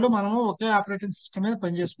ఎదరవాళ్ళు మనము ఒకే ఆపరేటింగ్ సిస్టమ్ మీద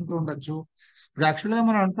పనిచేసుకుంటూ ఉండొచ్చు. ఇప్పుడు యాక్చువల్గా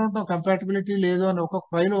మనం అంటుంటాం కంపాటబిలిటీ లేదు అని. ఒక్కొక్క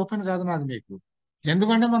ఫైల్ ఓపెన్ కాదు నాది మీకు,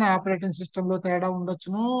 ఎందుకంటే మన ఆపరేటింగ్ సిస్టమ్ లో తేడా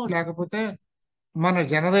ఉండొచ్చును, లేకపోతే మన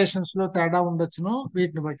జనరేషన్స్ లో తేడా ఉండొచ్చును.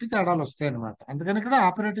 వీటిని బట్టి తేడాలు వస్తాయి అనమాట. అందుకని ఇక్కడ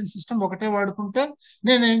ఆపరేటింగ్ సిస్టమ్ ఒకటే వాడుకుంటే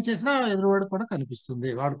నేను ఏం చేసినా ఎదురువాడు కూడా కనిపిస్తుంది,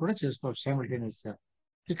 వాడు కూడా చేసుకోవచ్చు సైమల్టేనియస్ గా.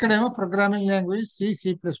 ఇక్కడేమో ప్రోగ్రామింగ్ లాంగ్వేజ్ C++.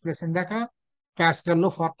 ఇందాక పాస్కల్ లో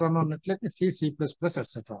ఫార్ట్రాన్ ఉన్నట్లయితే C++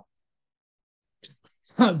 ఎట్సెట్రా.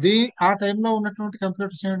 ఆ టైంలో ఉన్నటువంటి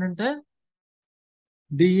కంప్యూటర్స్ ఏంటంటే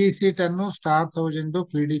DEC-10, స్టార్ 1000,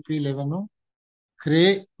 PDP-11, Cray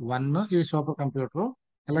 1 ఇది సూపర్ కంప్యూటర్.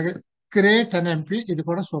 అలాగే Cray 10MP ఇది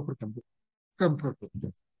కూడా super computer.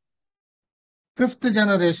 Fifth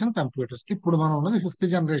generation computers. ఇప్పుడు మనం ఉన్నది ఫిఫ్త్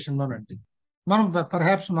జనరేషన్ లోనండి. మనం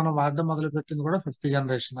పర్హాప్స్ మనం వాడడం మొదలు పెట్టింది కూడా ఫిఫ్త్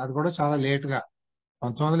జనరేషన్. అది కూడా చాలా లేట్ గా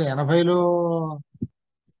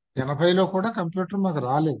 1980లో కూడా కంప్యూటర్ మాకు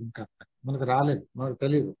రాలేదు, ఇంకా మనకు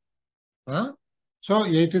తెలియదు. సో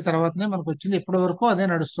 80 తర్వాతనే మనకు వచ్చింది. ఇప్పటి వరకు అదే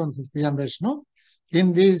నడుస్తుంది fifth generation. In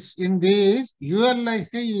these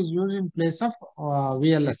ULSI is use in place of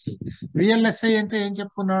VLSI. VLSI అంటే ఏం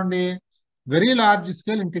చెప్పుకున్నామండి, very large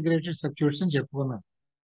scale integrated circuits అని చెప్పుకున్నాం.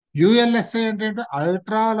 ULSI అంటే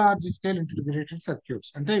ultra large scale integrated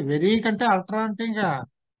circuits. అంటే వెరీ కంటే అల్ట్రా అంటే ఇంకా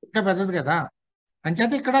పెద్దది కదా.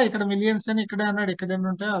 అంచేత ఇక్కడ మిలియన్స్ అని ఇక్కడ అన్నాడు, ఇక్కడ ఎన్ని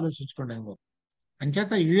ఉంటాయో ఆలోచించుకోండి.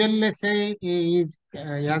 అంచేత ULSI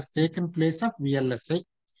has taken place of VLSI.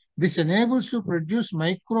 This enables to produce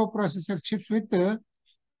microprocessor chips with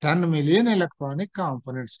 10 million electronic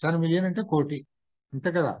components. 10 million అంటే కోటి, అంతే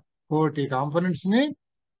కదా. కోటి కాంపోనెంట్స్ ని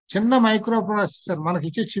చిన్న మైక్రో ప్రాసెసర్. మనకి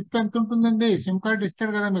ఇచ్చే చిప్ ఎంత ఉంటుందండి, సిమ్ కార్డ్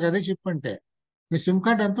ఇస్తాడు కదా మీకు, అదే చిప్ అంటే. మీ సిమ్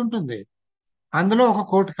కార్డ్ ఎంత ఉంటుంది, అందులో 1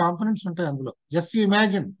 కోటి కాంపోనెంట్స్ ఉంటాయి అందులో. Just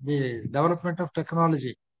imagine the development of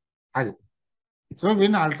technology అది. సో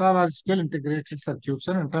వీటిని ultra large scale integrated circuits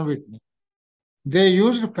అని అంటాం వీటిని. They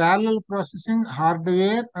used parallel processing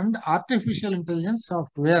hardware and artificial intelligence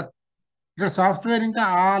software. ఇక్కడ సాఫ్ట్వేర్ ఇంకా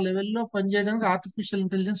ఆ లెవెల్లో పనిచేయడానికి ఆర్టిఫిషియల్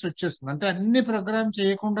ఇంటెలిజెన్స్ వచ్చేస్తుంది. అంటే అన్ని ప్రోగ్రామ్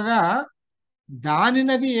చేయకుండా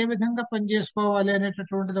దానిని అది ఏ విధంగా పనిచేసుకోవాలి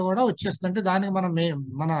అనేటటువంటిది కూడా వచ్చేస్తుంది. అంటే దానికి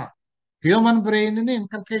మన హ్యూమన్ బ్రెయిన్ ని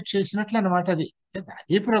ఇన్కల్కేట్ చేసినట్లు అనమాట అది.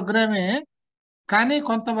 అది ప్రోగ్రామే, కానీ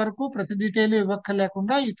కొంతవరకు ప్రతి detail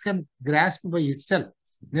ఇవ్వక్కర్లేకుండా it can grasp by it self.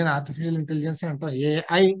 నేను ఆర్టిఫిషియల్ ఇంటెలిజెన్స్ అంటాం,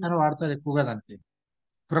 ఏఐ అని వాడతారు ఎక్కువగా దానికి.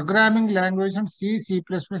 ప్రోగ్రామింగ్ లాంగ్వేజ్ అండ్ C++,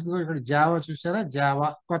 ఇక్కడ జావా చూసారా, జావా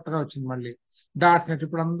కొత్తగా వచ్చింది మళ్ళీ. .NET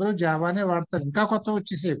ఇప్పుడు అందరూ జావానే వాడతారు, ఇంకా కొత్త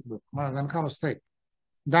వచ్చేసాయి ఇప్పుడు మన వెనక వస్తాయి.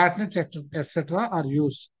 .NET etcetera are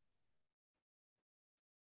use.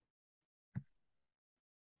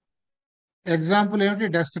 Example ఏమిటి?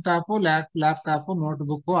 Desktop, laptop,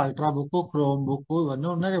 notebook, ultra book, chrome book, ఇవన్నీ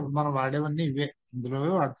ఉన్నాయి. ఇప్పుడు మనం వాడేవన్నీ ఇవే, ఇందులో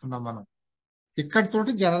వాడుతున్నాం మనం.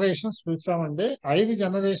 ఇక్కడతోటి జనరేషన్స్ చూసామండి. 5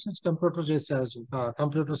 జనరేషన్స్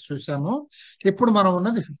కంప్యూటర్స్ చూసాము. ఇప్పుడు మనం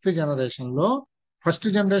ఉన్నది 5th జనరేషన్ లో. ఫస్ట్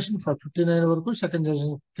జనరేషన్ 59 వరకు, second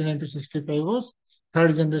generation 59 to 65,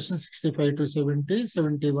 third generation 65 to 70,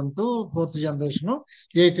 71 to fourth generation,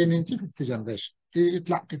 80 నుంచి 5th జనరేషన్.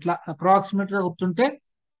 ఇట్లా ఇట్లా అప్రాక్సిమేట్ గా గుర్తుంటే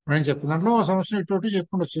నేను చెప్పిన దాంట్లో 1 సంవత్సరం ఇటు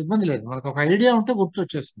చెప్పుకుండొచ్చు, ఇబ్బంది లేదు. మనకు ఒక ఐడియా ఉంటే గుర్తు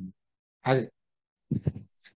వచ్చేస్తుంది అది.